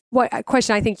at things. What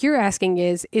question I think you're asking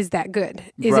is that good?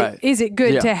 Is it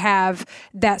good to have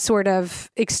that sort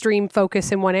of extreme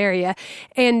focus in one area?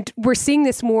 And we're seeing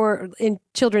this more in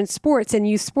children's sports and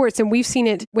youth sports, and we've seen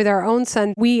it with our own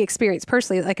son. We experienced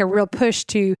personally like a real push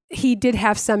he did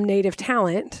have some native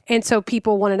talent. And so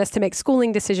people wanted us to make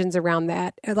schooling decisions around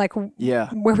that, like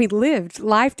where we lived,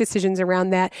 life decisions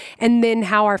around that, and then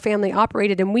how our family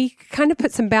operated. And we kind of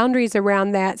put some boundaries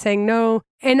around that, saying no.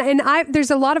 And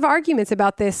there's a lot of arguments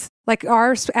about this, like,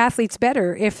 are athletes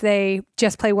better if they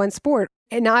just play one sport?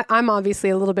 And I'm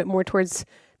obviously a little bit more towards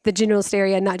the generalist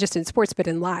area, not just in sports, but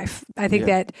in life. I think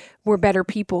that we're better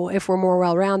people if we're more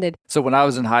well-rounded. So when I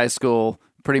was in high school,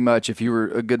 pretty much if you were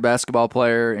a good basketball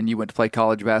player and you went to play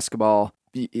college basketball,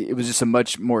 it was just a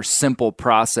much more simple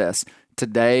process.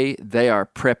 Today, they are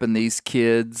prepping these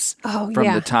kids from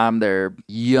the time they're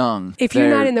young. If you're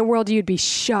not in the world, you'd be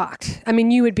shocked. I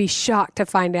mean, you would be shocked to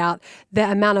find out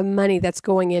the amount of money that's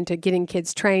going into getting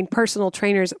kids trained, personal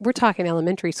trainers. We're talking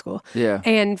elementary school. Yeah.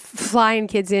 And flying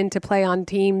kids in to play on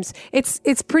teams.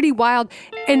 It's pretty wild.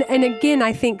 And again,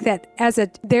 I think that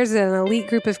there's an elite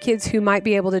group of kids who might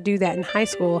be able to do that in high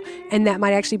school, and that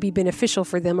might actually be beneficial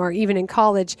for them, or even in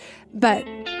college. But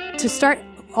to start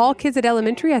all kids at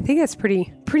elementary, I think that's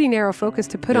pretty narrow focus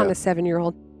to put on a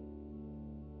 7-year-old.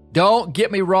 Don't get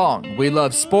me wrong. We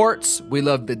love sports. We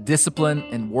love the discipline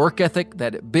and work ethic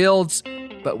that it builds,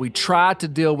 but we try to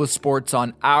deal with sports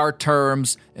on our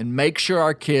terms and make sure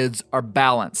our kids are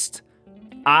balanced.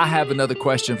 I have another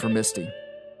question for Misty.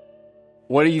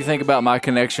 What do you think about my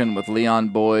connection with Leon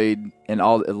Boyd and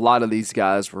a lot of these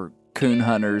guys were coon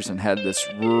hunters and had this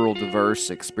rural, diverse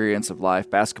experience of life?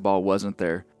 Basketball wasn't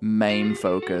their main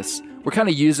focus. We're kind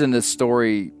of using this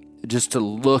story just to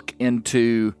look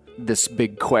into this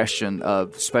big question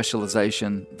of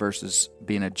specialization versus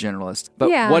being a generalist. But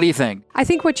what do you think? I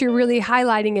think what you're really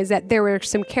highlighting is that there were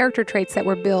some character traits that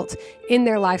were built in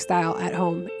their lifestyle at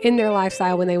home, in their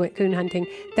lifestyle when they went coon hunting,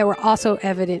 that were also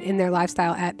evident in their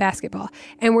lifestyle at basketball.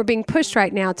 And we're being pushed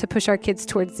right now to push our kids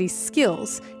towards these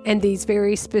skills and these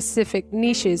very specific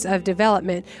niches of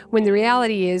development, when the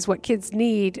reality is what kids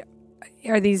need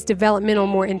are these developmental,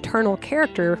 more internal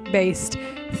character-based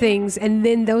things, and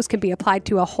then those can be applied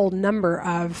to a whole number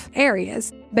of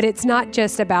areas. But it's not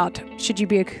just about should you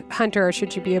be a hunter or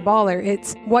should you be a baller.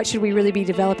 It's what should we really be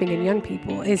developing in young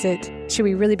people? Should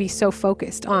we really be so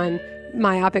focused on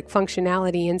myopic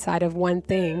functionality inside of one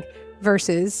thing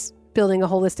versus building a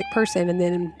holistic person and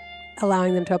then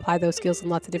allowing them to apply those skills in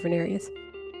lots of different areas?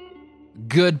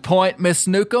 Good point, Miss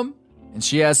Newcomb. And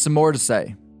she has some more to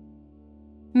say.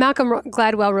 Malcolm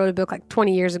Gladwell wrote a book like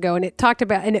 20 years ago, and it talked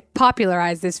about, and it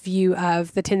popularized this view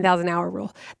of the 10,000 hour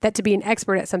rule, that to be an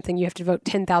expert at something, you have to devote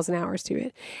 10,000 hours to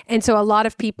it. And so a lot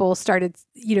of people started,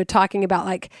 talking about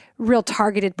like real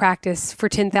targeted practice for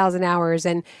 10,000 hours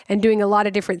and doing a lot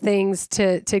of different things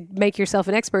to make yourself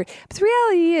an expert. But the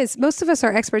reality is most of us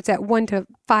are experts at 1 to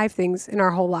 5 things in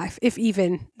our whole life, if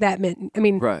even that meant,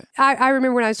 right. I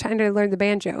remember when I was trying to learn the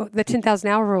banjo, the 10,000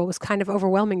 hour rule was kind of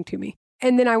overwhelming to me.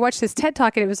 And then I watched this TED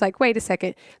Talk and it was like, wait a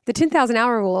second, the 10,000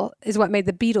 hour rule is what made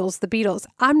the Beatles.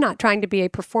 I'm not trying to be a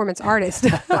performance artist.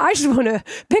 I just want to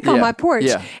pick on my porch.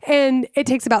 Yeah. And it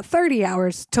takes about 30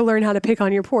 hours to learn how to pick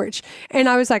on your porch. And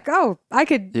I was like, oh, I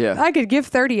could give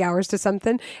 30 hours to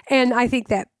something. And I think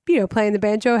that, playing the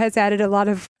banjo has added a lot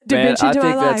of dimension to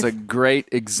my life. I think that's a great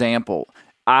example.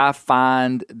 I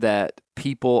find that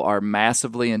people are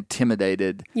massively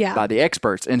intimidated by the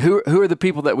experts. And who are the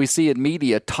people that we see in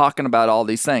media talking about all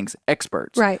these things?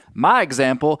 Experts. Right. My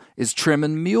example is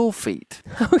trimming mule feet.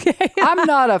 Okay. I'm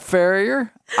not a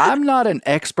farrier. I'm not an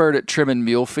expert at trimming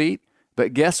mule feet.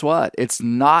 But guess what? It's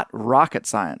not rocket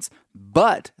science.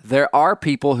 But there are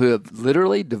people who have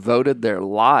literally devoted their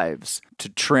lives to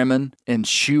trimming and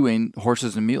shoeing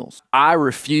horses and mules. I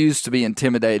refuse to be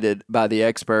intimidated by the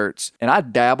experts, and I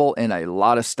dabble in a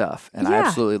lot of stuff, and I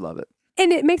absolutely love it.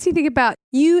 And it makes me think about,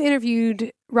 you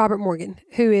interviewed Robert Morgan,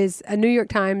 who is a New York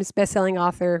Times bestselling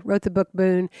author, wrote the book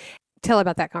Boone. Tell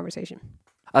about that conversation.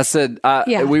 I said,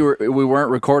 we weren't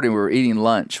recording. We were eating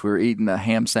lunch. We were eating a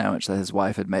ham sandwich that his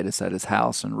wife had made us at his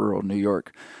house in rural New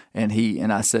York. And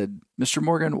I said, Mr.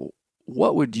 Morgan,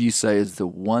 what would you say is the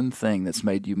one thing that's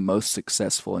made you most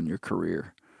successful in your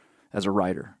career as a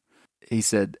writer? He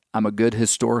said, I'm a good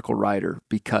historical writer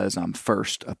because I'm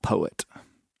first a poet.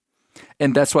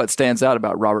 And that's what stands out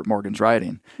about Robert Morgan's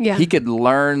writing. Yeah. He could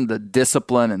learn the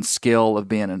discipline and skill of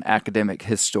being an academic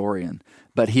historian,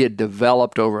 but he had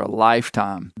developed over a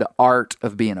lifetime the art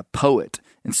of being a poet.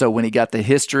 And so when he got the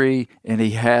history and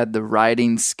he had the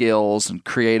writing skills and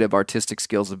creative artistic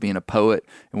skills of being a poet,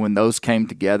 and when those came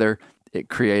together, it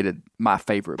created my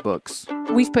favorite books.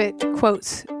 We've put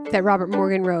quotes that Robert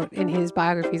Morgan wrote in his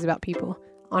biographies about people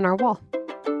on our wall.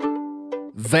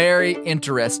 Very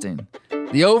interesting.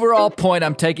 The overall point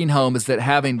I'm taking home is that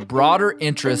having broader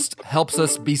interest helps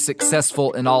us be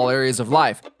successful in all areas of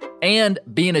life. And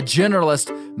being a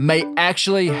generalist may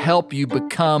actually help you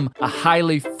become a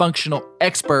highly functional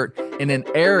expert in an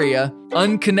area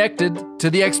unconnected to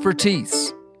the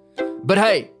expertise. But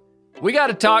hey, we got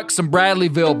to talk some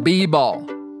Bradleyville b-ball.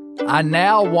 I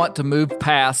now want to move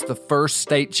past the first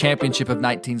state championship of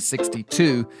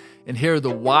 1962 and hear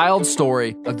the wild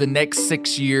story of the next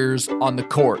 6 years on the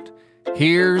court.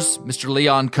 Here's Mr.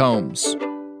 Leon Combs.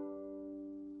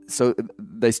 So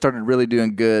they started really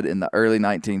doing good in the early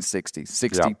 1960s.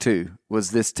 62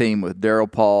 was this team with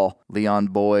Darryl Paul, Leon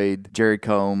Boyd, Jerry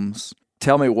Combs.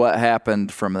 Tell me what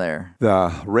happened from there.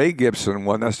 Ray Gibson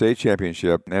won the state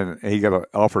championship, and he got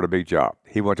offered a big job.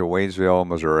 He went to Waynesville,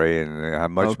 Missouri, and had a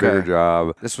much bigger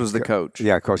job. This was the coach.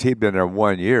 Yeah, because he'd been there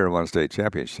 1 year and won a state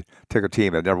championship. Took a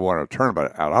team that never won a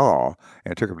tournament at all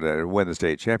and took them to win the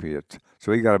state championship.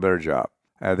 So he got a better job.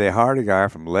 They hired a guy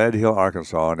from Lead Hill,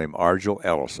 Arkansas named Argel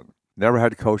Ellison. Never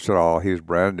had coached at all. He was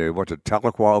brand new. Went to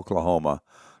Tahlequah, Oklahoma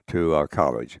to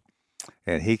college.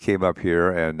 And he came up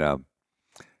here and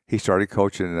he started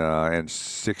coaching in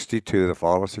 62, the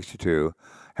fall of 62.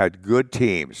 Had good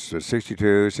teams. So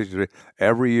 62, 63.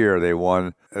 Every year they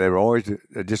won. They were always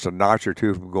just a notch or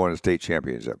two from going to state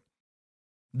championship.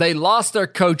 They lost their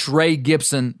coach, Ray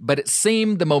Gibson, but it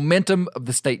seemed the momentum of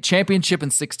the state championship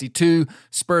in 62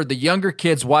 spurred the younger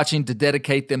kids watching to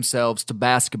dedicate themselves to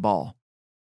basketball.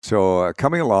 So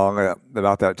coming along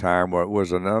about that time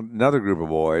was another group of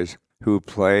boys who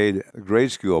played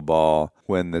grade school ball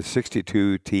when the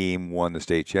 62 team won the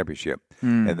state championship.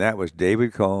 And that was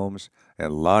David Combs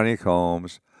and Lonnie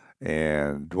Combs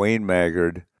and Dwayne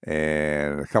Maggard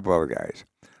and a couple other guys.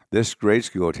 This grade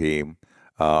school team,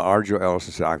 Argel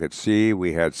Ellison said, I could see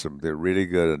we had they're really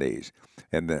good at these.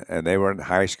 And they were in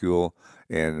high school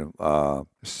in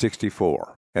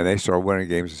 64. And they started winning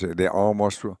games. They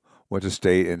almost went to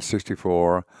state in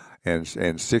 64. And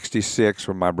 66,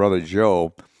 when my brother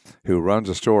Joe who runs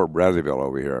a store at Bradleyville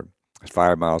over here. It's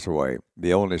 5 miles away,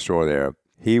 the only store there.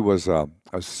 He was a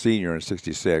senior in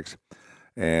 '66,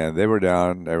 and they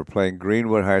were playing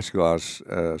Greenwood High School out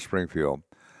of Springfield,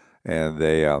 and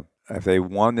if they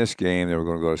won this game, they were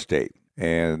going to go to state.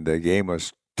 And the game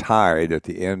was tied at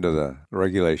the end of the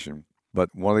regulation, but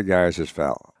one of the guys is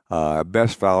foul.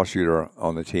 Best foul shooter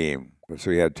on the team. So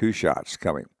he had 2 shots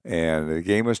coming. And the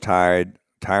game was tied.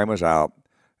 Time was out.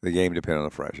 The game depended on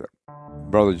the freshet.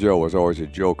 Brother Joe was always a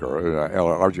joker.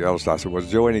 Archie Ellis said,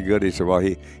 was Joe any good? He said, well,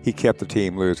 he kept the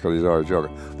team loose because he's always a joker.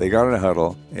 They got in a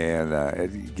huddle,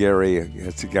 and Gary,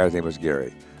 the guy's name was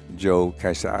Gary. Joe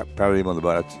kind of patted him on the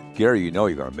butt. Gary, you know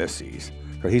you're going to miss these.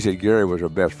 Because he said Gary was our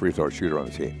best free throw shooter on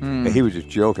the team. And he was just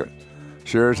joking.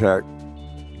 Sure as heck,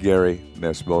 Gary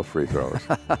missed both free throws.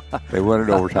 They went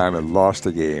in overtime and lost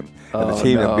the game. And the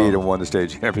team that beat him won the state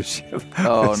championship.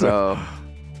 Oh, no.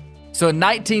 So in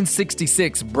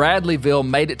 1966, Bradleyville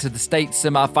made it to the state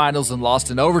semifinals and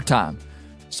lost in overtime.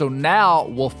 So now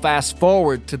we'll fast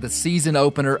forward to the season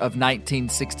opener of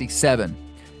 1967.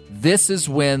 This is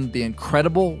when the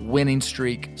incredible winning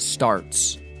streak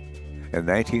starts. In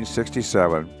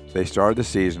 1967, they started the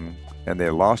season, and they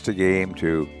lost a game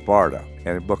to Sparta.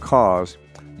 And because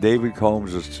David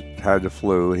Combs had the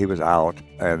flu, he was out,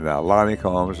 and Lonnie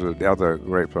Combs, the other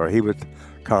great player, he was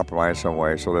compromised some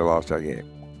way, so they lost that game.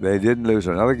 They didn't lose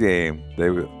another game. They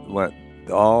went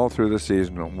all through the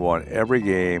season and won every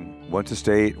game, went to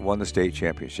state, won the state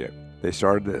championship. They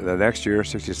started the next year,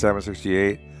 67,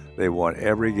 68. They won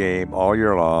every game all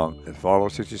year long. The fall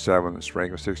of 67, the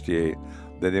spring of 68.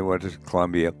 Then they went to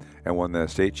Columbia and won the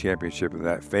state championship in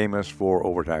that famous 4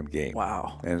 overtime game.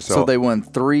 Wow. And so they won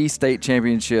 3 state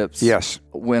championships. Yes.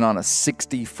 Went on a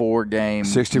 64-game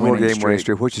 64-game winning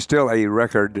streak, which is still a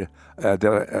record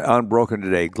unbroken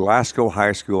today. Glasgow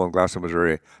High School in Glasgow,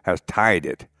 Missouri has tied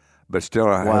it, but still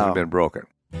hasn't been broken.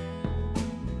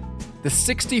 The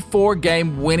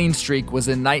 64-game winning streak was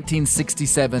in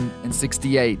 1967 and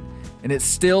 68. And it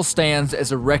still stands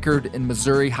as a record in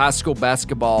Missouri high school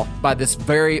basketball by this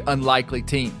very unlikely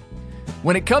team.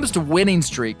 When it comes to winning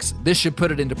streaks, this should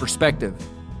put it into perspective.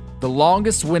 The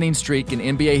longest winning streak in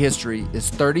NBA history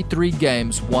is 33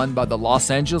 games won by the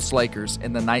Los Angeles Lakers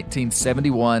in the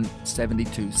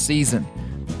 1971-72 season.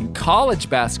 In college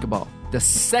basketball, the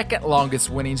second longest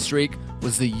winning streak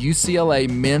was the UCLA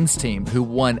men's team, who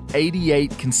won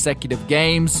 88 consecutive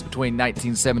games between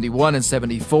 1971 and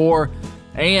 74.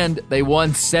 And they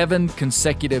won 7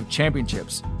 consecutive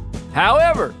championships.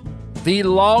 However, the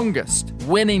longest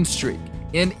winning streak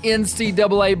in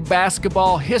NCAA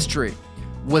basketball history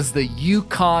was the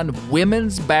UConn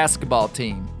women's basketball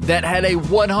team that had a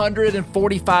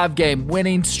 145-game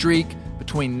winning streak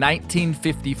between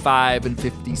 1955 and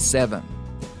 57.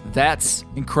 That's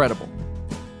incredible.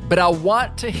 But I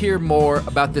want to hear more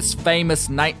about this famous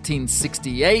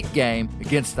 1968 game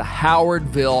against the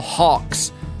Howardville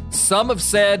Hawks. Some have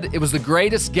said it was the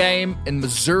greatest game in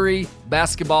Missouri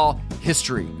basketball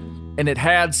history, and it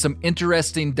had some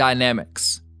interesting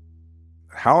dynamics.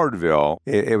 Howardville,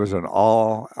 it was an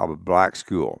all-black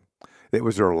school. It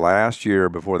was their last year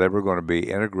before they were going to be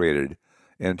integrated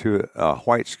into a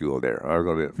white school there.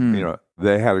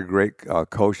 They had a great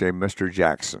coach named Mr.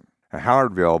 Jackson. And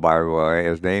Howardville, by the way,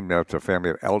 is named after the family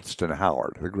of Elston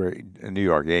Howard, the great New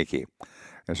York Yankee.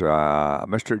 And so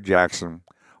Mr. Jackson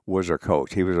was their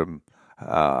coach. He was an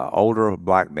older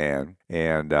black man,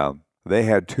 and they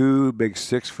had 2 big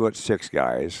 6'6"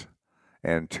 guys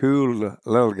and 2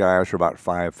 little guys who were about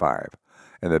 5'5".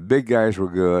 And the big guys were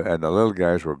good, and the little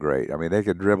guys were great. I mean, they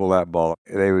could dribble that ball.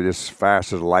 They were just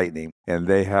fast as lightning, and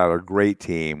they had a great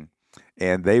team,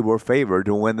 and they were favored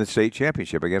to win the state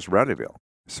championship against Bradleyville.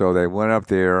 So they went up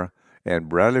there, and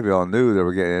Bradleyville knew they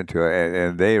were getting into it,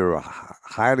 and they were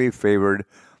highly favored.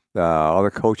 All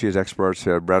the coaches, experts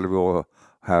said Bradleyville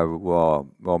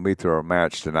will meet their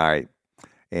match tonight,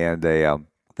 and they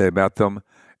met them,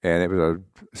 and it was a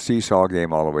seesaw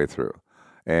game all the way through.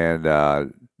 And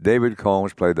David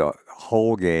Combs played the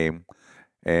whole game,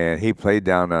 and he played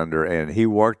down under, and he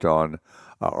worked on.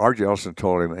 R.J. Ellison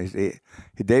told him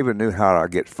David knew how to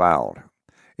get fouled,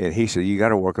 and he said you got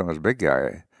to work on this big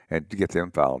guy and to get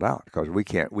them fouled out because we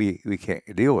can't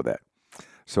deal with that.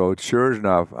 So sure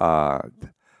enough.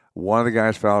 One of the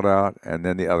guys fouled out, and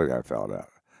then the other guy fouled out.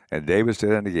 And David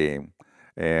stayed in the game,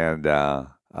 and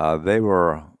they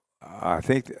were, I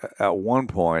think, at one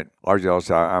point, RJ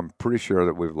said, I'm pretty sure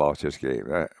that we've lost this game.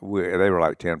 They were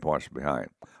like 10 points behind.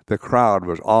 the crowd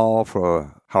was all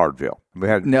for Howardville.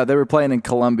 No, they were playing in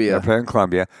Columbia. They were playing in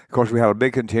Columbia. Of course, we had a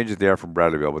big contingent there from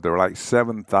Bradleyville, but there were like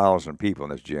 7,000 people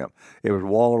in this gym. It was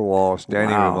wall-to-wall,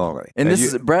 standing room only. And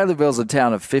Bradleyville's a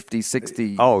town of 50,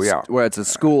 60. Oh, yeah. Where it's a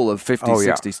school of 50,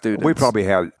 60 students. We probably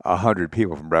had 100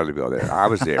 people from Bradleyville there. I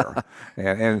was there.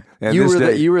 and you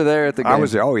were there at the game? I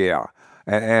was there, oh, yeah.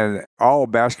 And all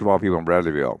basketball people in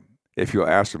Bradleyville, if you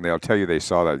ask them, they'll tell you they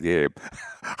saw that game.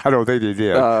 I don't think they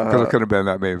did because it couldn't have been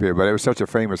that many people, but it was such a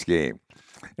famous game.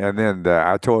 And then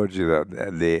I told you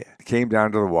that they came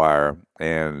down to the wire,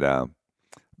 and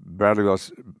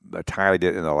Bradleyville tied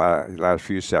it in the last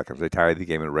few seconds. They tied the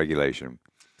game in regulation.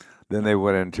 Then they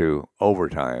went into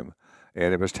overtime,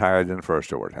 and it was tied in the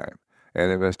first overtime.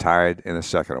 And it was tied in the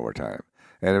second overtime.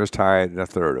 And it was tied in the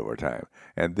third overtime.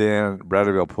 And then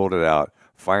Bradleyville pulled it out,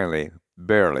 finally,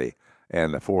 barely,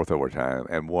 in the fourth overtime,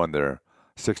 and won their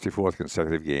 64th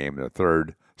consecutive game, their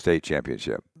third state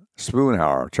championship.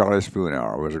 Spoonhour, Charlie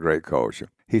Spoonhour, was a great coach.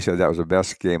 He said that was the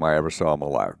best game I ever saw in my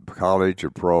life, college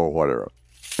or pro or whatever.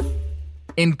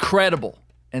 Incredible.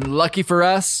 And lucky for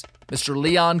us, Mr.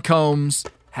 Leon Combs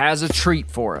has a treat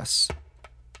for us.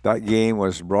 That game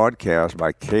was broadcast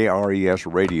by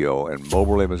KRES Radio in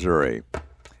Moberly, Missouri.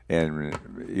 And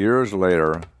years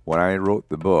later, when I wrote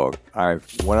the book, I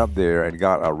went up there and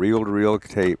got a reel-to-reel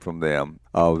tape from them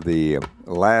of the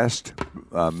last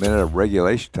minute of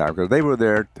regulation time, because they were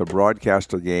there to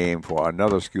broadcast a game for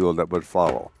another school that would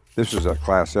follow. This was a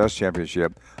Class S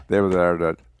championship. They were there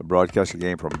to broadcast a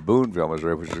game from Boonville,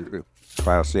 Missouri, which is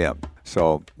Class M.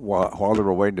 So while they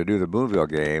were waiting to do the Boonville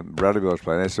game, Bradleyville was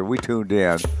playing. They said we tuned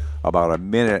in about a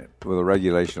minute with the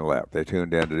regulation left. They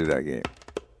tuned in to do that game.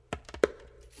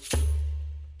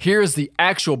 Here is the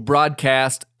actual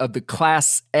broadcast of the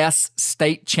Class S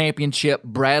State Championship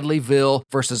Bradleyville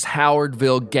versus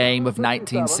Howardville game of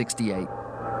 1968.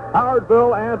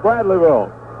 Howardville and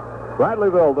Bradleyville.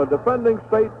 Bradleyville, the defending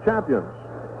state champions.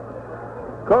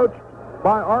 Coached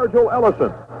by Argel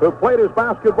Ellison, who played his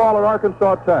basketball at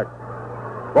Arkansas Tech.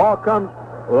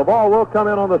 The ball will come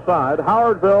in on the side.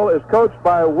 Howardville is coached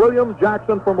by William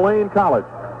Jackson from Lane College.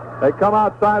 They come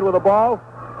outside with the ball.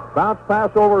 Bounce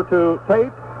pass over to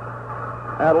Tate.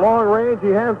 At long range, he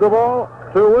hands the ball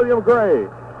to William Gray.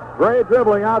 Gray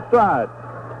dribbling outside.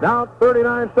 Now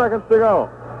 39 seconds to go.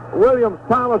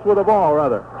 Thomas with the ball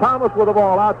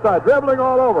outside. Dribbling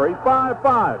all over. He's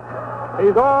 5'5".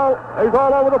 He's all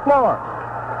over the floor.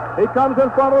 He comes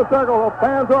in front of the circle. The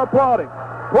fans are applauding.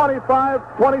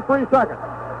 23 seconds.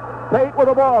 Tate with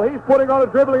the ball. He's putting on a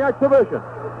dribbling exhibition.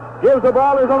 Gives the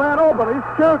ball. There's a man open. He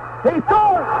shoots. He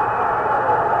scores!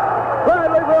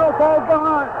 Bradleyville falls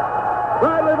behind.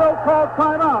 Bradleyville called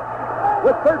timeout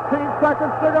with 13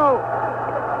 seconds to go.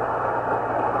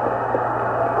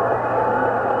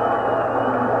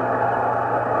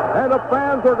 And the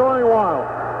fans are going wild.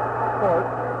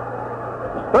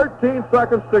 13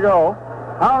 seconds to go.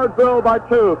 Howardville by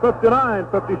 2,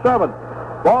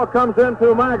 59-57. Ball comes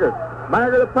into Maggard.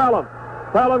 Maggard to Pelham.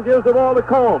 Pelham gives the ball to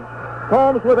Combs.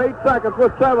 Combs with 8 seconds,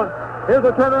 with 7. Here's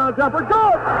a turnaround jumper. Good!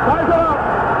 Ties it up.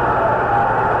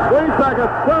 3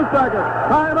 seconds, 2 seconds,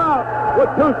 timeout with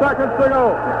 2 seconds to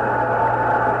go.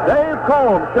 Dave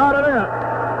Combs shot it in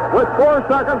with 4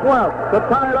 seconds left to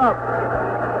tie it up.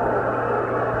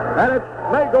 And it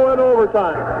may go into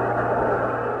overtime.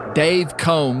 Dave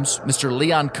Combs, Mr.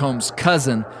 Leon Combs'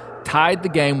 cousin, tied the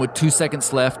game with 2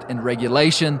 seconds left in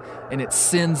regulation, and it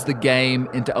sends the game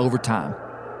into overtime.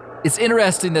 It's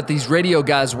interesting that these radio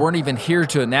guys weren't even here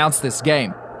to announce this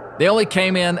game. They only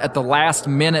came in at the last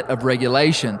minute of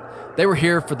regulation. They were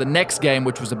here for the next game,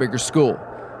 which was a bigger school.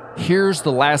 Here's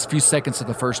the last few seconds of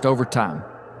the first overtime.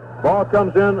 Ball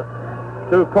comes in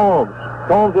to Combs.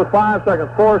 Combs with 5 seconds,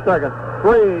 4 seconds,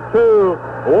 3, 2,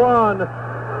 1.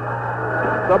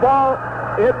 The ball,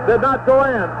 it did not go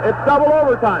in. It's double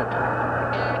overtime.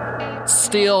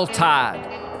 Still tied.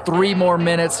 3 more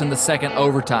minutes in the second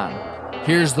overtime.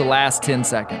 Here's the last 10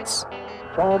 seconds.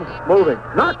 Combs moving.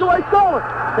 Knocked away, stolen.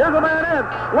 Here's a man in.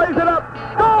 Lays it up.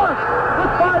 Scores!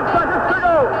 With 5 seconds to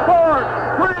go. 4,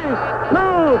 3,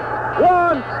 2,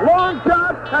 1. Long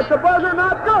shot at the buzzer.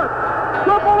 Not good.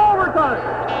 Triple overtime.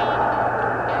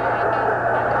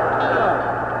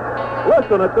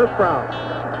 Listen at this crowd.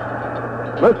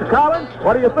 Mr. Collins,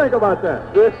 what do you think about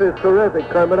that? This is terrific,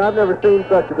 Kermit. I've never seen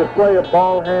such a display of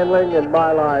ball handling in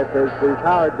my life as these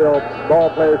Howardville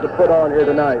ball players have put on here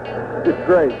tonight. It's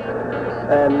great.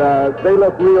 And they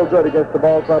look real good against the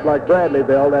ball club like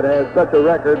Bradleyville that has such a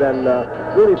record and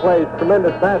really plays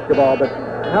tremendous basketball. But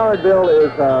Howardville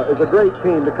is a great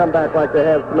team to come back like they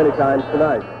have so many times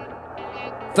tonight.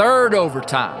 Third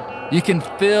overtime. You can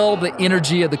feel the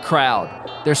energy of the crowd.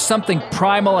 There's something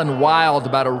primal and wild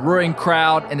about a roaring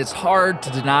crowd, and it's hard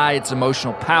to deny its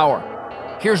emotional power.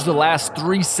 Here's the last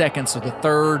 3 seconds of the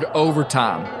third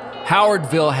overtime.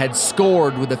 Howardville had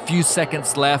scored with a few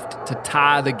seconds left to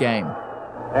tie the game.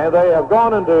 And they have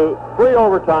gone into 3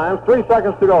 overtimes, 3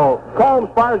 seconds to go. Combs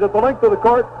fires at the length of the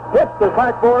court, hits the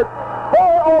backboard.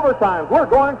 4 overtimes. We're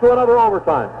going to another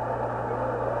overtime.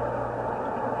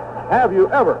 Have you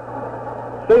ever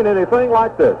seen anything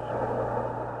like this?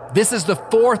 This is the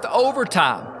 4th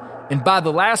overtime. And by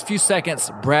the last few seconds,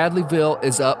 Bradleyville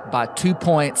is up by 2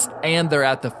 points, and they're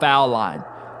at the foul line.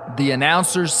 The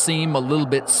announcers seem a little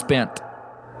bit spent.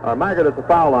 Maggott at the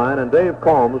foul line, and Dave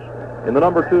Combs in the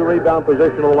number 2 rebound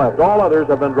position on the left. All others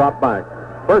have been dropped back.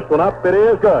 First one up, it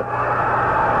is good.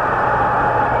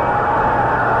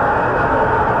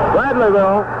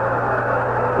 Bradleyville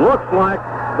looks like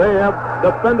they have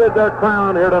defended their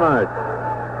crown here tonight.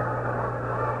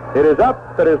 It is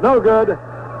up, it is no good.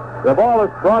 The ball is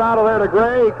brought out of there to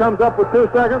Gray. He comes up with 2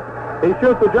 seconds. He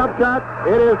shoots a jump shot.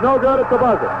 It is no good at the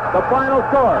buzzer. The final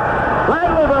score.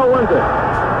 Bradleyville wins it.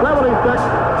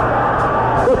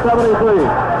 76-73.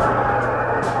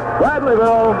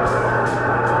 Bradleyville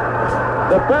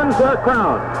defends their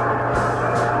crown.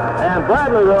 And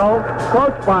Bradleyville,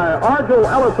 coached by Argel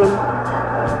Ellison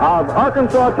of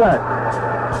Arkansas Tech,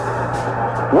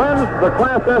 wins the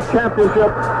Class S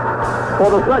championship for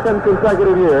the 2nd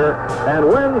consecutive year and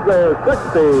wins their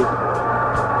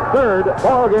 63rd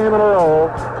ball game in a row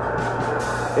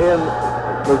in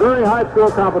Missouri high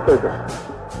school competition.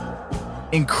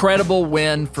 Incredible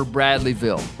win for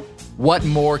Bradleyville. What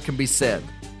more can be said?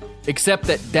 Except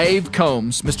that Dave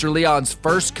Combs, Mr. Leon's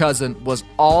first cousin, was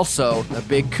also a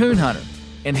big coon hunter,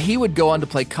 and he would go on to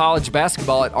play college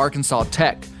basketball at Arkansas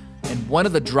Tech. And one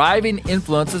of the driving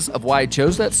influences of why he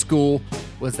chose that school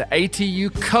was the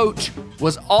ATU coach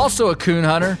was also a coon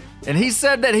hunter, and he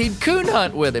said that he'd coon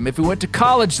hunt with him if he went to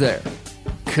college there.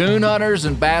 Coon hunters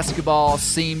and basketball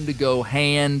seem to go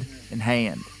hand in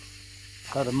hand.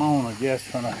 Put them on, I guess,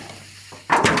 when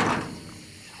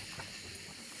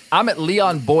I'm at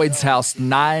Leon Boyd's house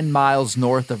 9 miles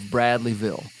north of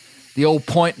Bradleyville. The old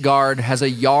point guard has a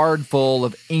yard full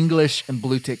of English and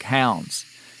blue tick hounds.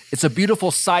 It's a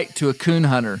beautiful sight to a coon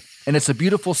hunter, and it's a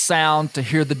beautiful sound to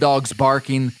hear the dogs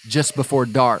barking just before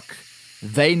dark.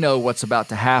 They know what's about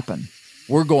to happen.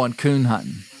 We're going coon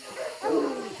hunting.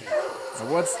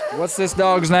 What's this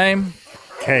dog's name?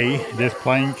 K, just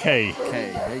plain K.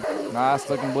 K. Hey, nice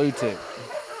looking blue tick.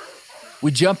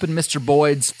 We jump in Mr.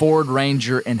 Boyd's Ford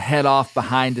Ranger and head off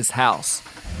behind his house.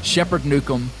 Shepard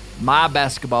Newcomb, my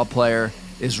basketball player,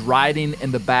 is riding in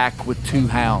the back with 2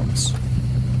 hounds.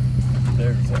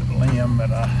 There's that limb that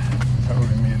I told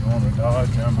him he'd want to dodge.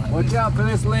 Watch out for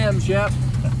this limb, Shep.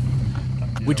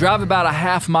 We drive about a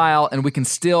half mile and we can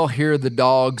still hear the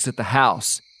dogs at the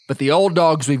house. But the old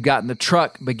dogs we've got in the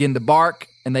truck begin to bark,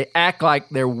 and they act like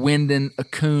they're winding a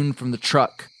coon from the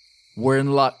truck. We're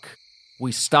in luck.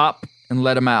 We stop and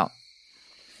let them out.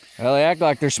 Well, they act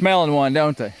like they're smelling one,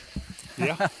 don't they?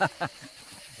 Yeah.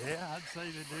 Yeah, I'd say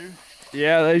they do.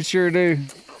 Yeah, they sure do.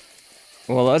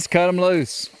 Well, let's cut them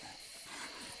loose.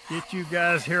 Get you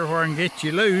guys here where I can get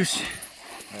you loose.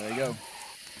 There they go.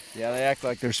 Yeah, they act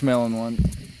like they're smelling one.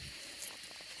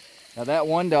 Now that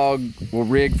one dog will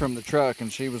rig from the truck,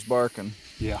 and she was barking.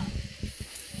 Yeah.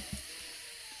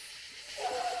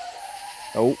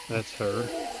 Oh. That's her.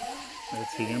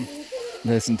 That's him.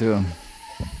 Listen to him.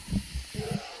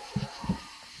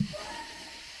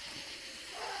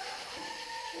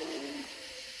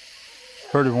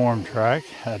 Pretty warm track,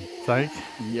 I'd think.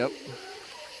 Yep.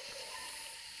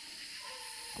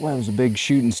 Well, that was a big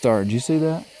shooting star. Did you see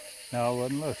that? No, I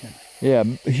wasn't looking. Yeah,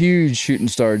 a huge shooting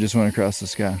star just went across the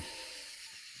sky.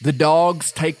 The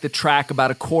dogs take the track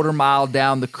about a quarter mile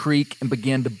down the creek and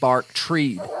begin to bark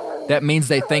treed. That means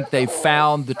they think they've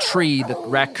found the tree that the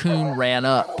raccoon ran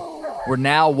up. We're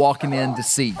now walking in to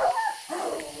see.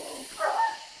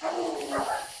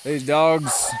 These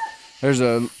dogs,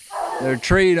 they're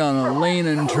treed on a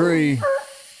leaning tree.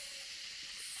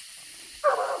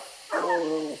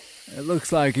 It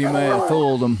looks like you may have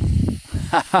fooled them.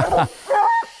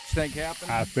 Think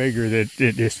happened? I figured that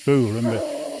it just fooled them,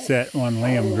 but that one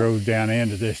limb grows down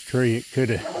into this tree. It could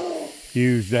have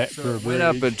used that for a bridge. Went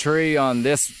up a tree on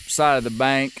this side of the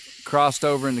bank, crossed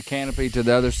over in the canopy to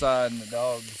the other side, and the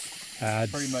dogs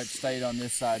pretty much stayed on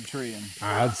this side treeing.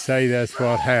 I'd say that's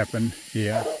what happened,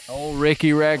 yeah. Old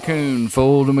Ricky Raccoon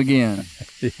fooled him again.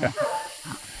 Yeah,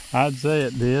 I'd say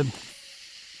it did.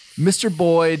 Mr.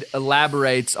 Boyd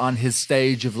elaborates on his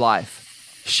stage of life.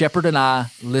 Shepard and I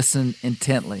listen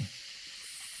intently.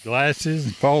 Glasses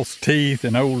and false teeth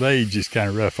and old age is kind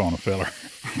of rough on a feller.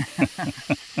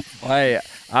 Hey,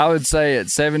 I would say at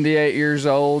 78 years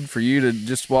old, for you to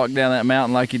just walk down that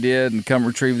mountain like you did and come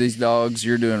retrieve these dogs,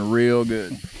 you're doing real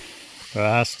good.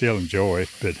 Well, I still enjoy it,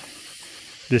 but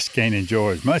just can't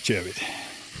enjoy as much of it.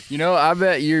 You know, I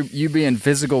bet you being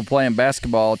physical playing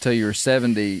basketball till you were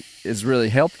 70 has really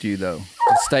helped you, though,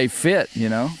 to stay fit, you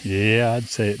know? Yeah, I'd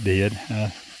say it did.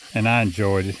 And I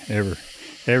enjoyed it,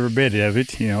 every bit of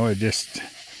it. You know, it just,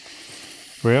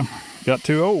 well, got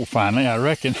too old finally, I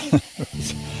reckon.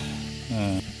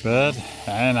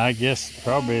 And I guess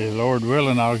probably, Lord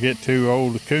willing, I'll get too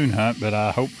old to coon hunt, but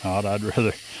I hope not. I'd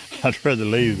rather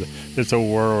leave this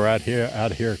old world right here,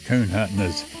 out here coon hunting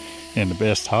is in the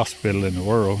best hospital in the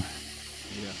world.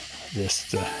 Yeah.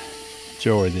 Just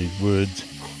enjoy these woods.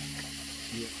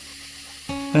 Yeah.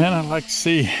 And I'd like to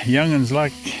see young'uns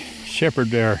like Shepherd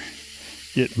there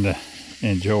getting to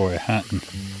enjoy hunting.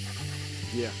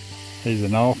 Yeah. There's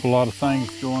an awful lot of things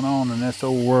going on in this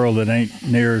old world that ain't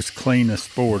near as clean a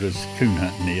sport as coon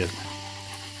hunting is.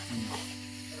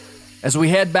 As we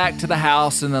head back to the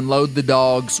house and unload the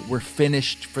dogs, we're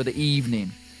finished for the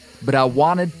evening. But I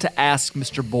wanted to ask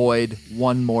Mr. Boyd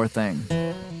one more thing.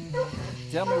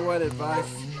 Tell me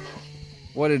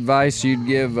what advice you'd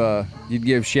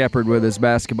give Shepherd with his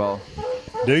basketball.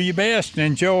 Do your best and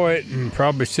enjoy it, and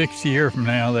probably 60 years from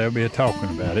now they'll be talking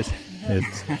about it.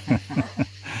 It's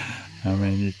I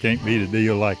mean, you can't beat a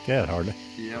deal like that, hardly.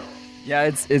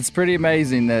 Yeah, it's pretty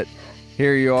amazing that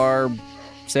here you are,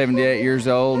 78 years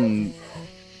old, and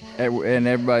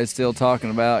everybody's still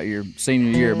talking about your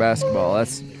senior year of basketball.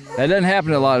 That doesn't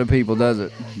happen to a lot of people, does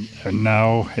it?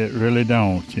 No, it really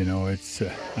don't. You know, it's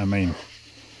I mean,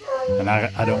 and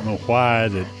I don't know why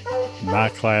that my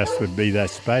class would be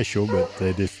that special, but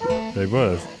they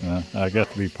was. I got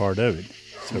to be part of it.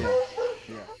 So.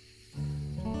 Yeah.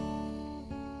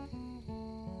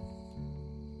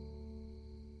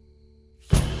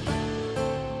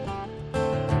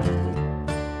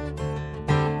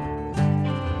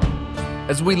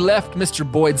 As we left Mr.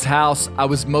 Boyd's house, I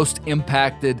was most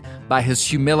impacted by his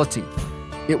humility.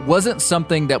 It wasn't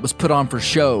something that was put on for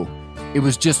show. It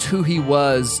was just who he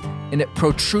was, and it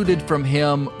protruded from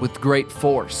him with great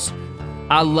force.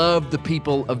 I love the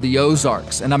people of the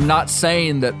Ozarks, and I'm not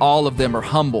saying that all of them are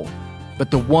humble,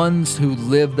 but the ones who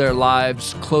live their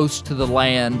lives close to the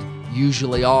land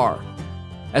usually are.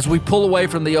 As we pull away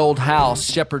from the old house,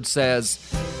 Shepherd says,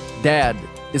 "Dad,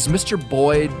 is Mr.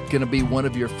 Boyd going to be one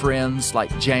of your friends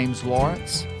like James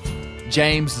Lawrence?"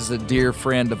 James is a dear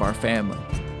friend of our family.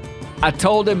 I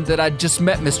told him that I'd just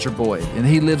met Mr. Boyd and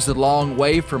he lives a long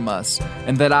way from us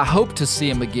and that I hoped to see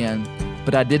him again,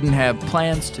 but I didn't have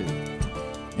plans to.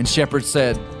 And Shepherd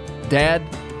said, "Dad,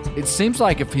 it seems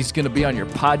like if he's going to be on your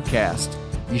podcast,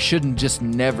 you shouldn't just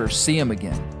never see him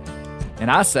again."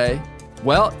 And I say,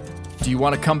 "Well, do you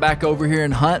want to come back over here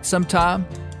and hunt sometime?"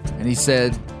 And he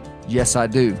said, "Yes, I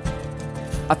do."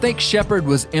 I think Shepherd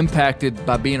was impacted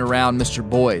by being around Mr.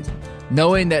 Boyd,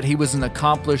 knowing that he was an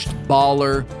accomplished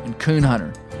baller and coon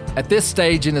hunter. At this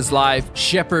stage in his life,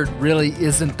 Shepherd really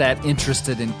isn't that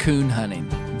interested in coon hunting.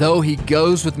 Though he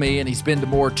goes with me and he's been to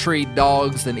more treed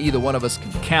dogs than either one of us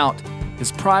can count,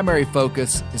 his primary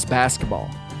focus is basketball.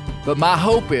 But my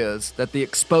hope is that the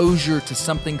exposure to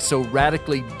something so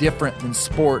radically different than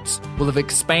sports will have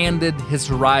expanded his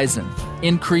horizon,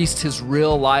 increased his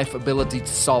real-life ability to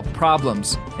solve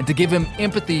problems, and to give him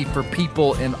empathy for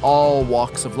people in all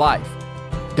walks of life.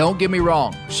 Don't get me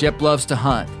wrong, Shep loves to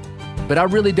hunt, but I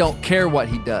really don't care what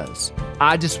he does.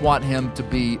 I just want him to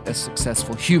be a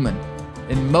successful human.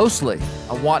 And mostly,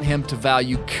 I want him to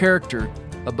value character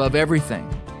above everything.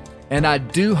 And I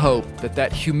do hope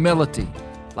that humility,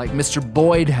 like Mr.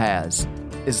 Boyd has,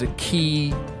 is a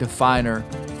key definer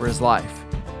for his life.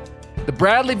 The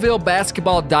Bradleyville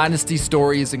basketball dynasty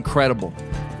story is incredible.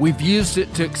 We've used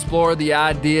it to explore the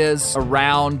ideas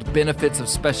around benefits of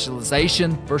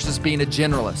specialization versus being a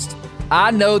generalist.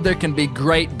 I know there can be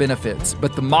great benefits,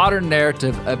 but the modern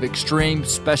narrative of extreme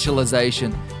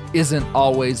specialization isn't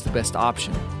always the best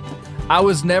option. I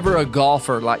was never a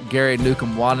golfer like Gary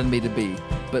Newcomb wanted me to be,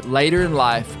 but later in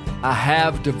life, I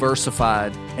have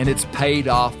diversified, and it's paid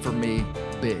off for me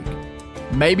big.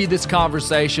 Maybe this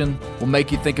conversation will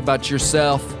make you think about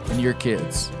yourself and your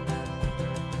kids.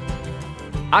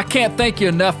 I can't thank you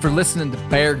enough for listening to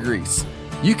Bear Grease.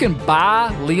 You can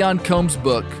buy Leon Combs'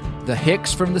 book, The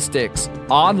Hicks from the Sticks,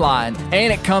 online,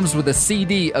 and it comes with a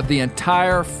CD of the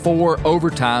entire 4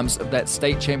 overtimes of that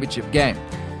state championship game.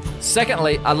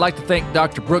 Secondly, I'd like to thank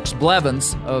Dr. Brooks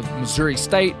Blevins of Missouri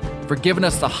State for giving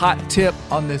us the hot tip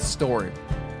on this story.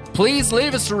 Please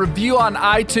leave us a review on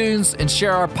iTunes and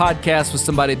share our podcast with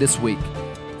somebody this week.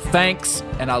 Thanks,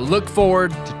 and I look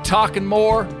forward to talking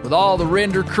more with all the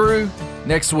Render crew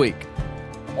next week.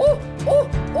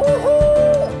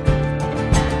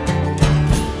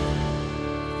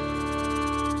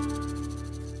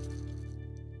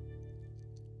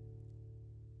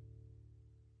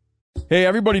 Hey,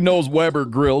 everybody knows Weber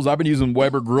grills. I've been using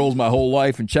Weber grills my whole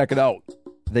life, and check it out.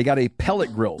 They got a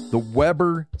pellet grill, the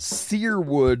Weber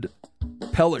Searwood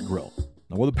pellet grill.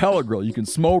 Now, with a pellet grill, you can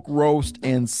smoke, roast,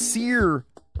 and sear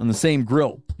on the same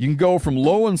grill. You can go from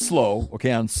low and slow,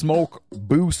 on smoke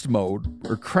boost mode,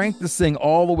 or crank this thing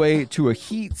all the way to a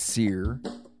heat sear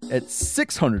at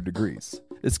 600 degrees.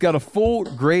 It's got a full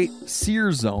great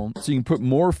sear zone, so you can put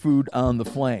more food on the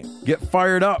flame. Get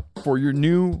fired up for your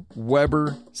new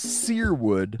Weber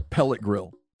Searwood pellet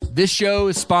grill. This show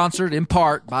is sponsored in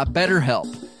part by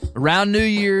BetterHelp. Around New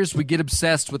Year's, we get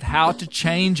obsessed with how to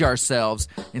change ourselves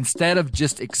instead of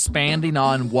just expanding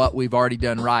on what we've already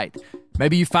done right.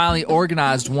 Maybe you finally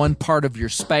organized one part of your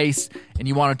space and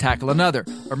you want to tackle another.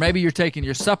 Or maybe you're taking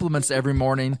your supplements every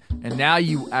morning and now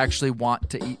you actually want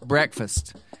to eat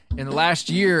breakfast. In the last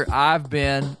year, I've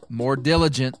been more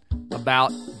diligent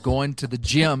about going to the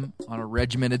gym on a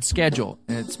regimented schedule,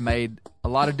 and it's made a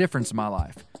lot of difference in my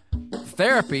life.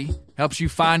 Therapy helps you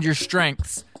find your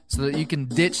strengths so that you can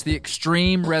ditch the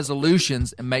extreme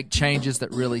resolutions and make changes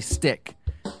that really stick.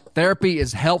 Therapy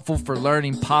is helpful for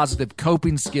learning positive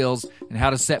coping skills and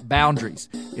how to set boundaries.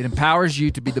 It empowers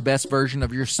you to be the best version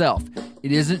of yourself.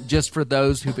 It isn't just for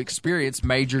those who've experienced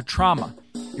major trauma.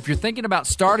 If you're thinking about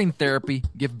starting therapy,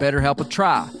 give BetterHelp a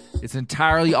try. It's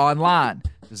entirely online,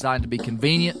 designed to be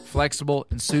convenient, flexible,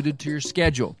 and suited to your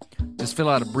schedule. Just fill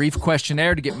out a brief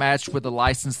questionnaire to get matched with a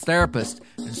licensed therapist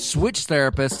and switch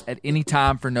therapists at any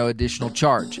time for no additional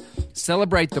charge.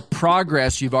 Celebrate the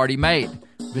progress you've already made.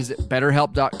 Visit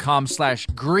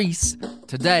BetterHelp.com/Grease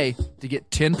today to get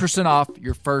 10% off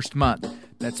your first month.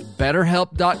 That's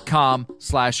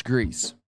BetterHelp.com/Grease.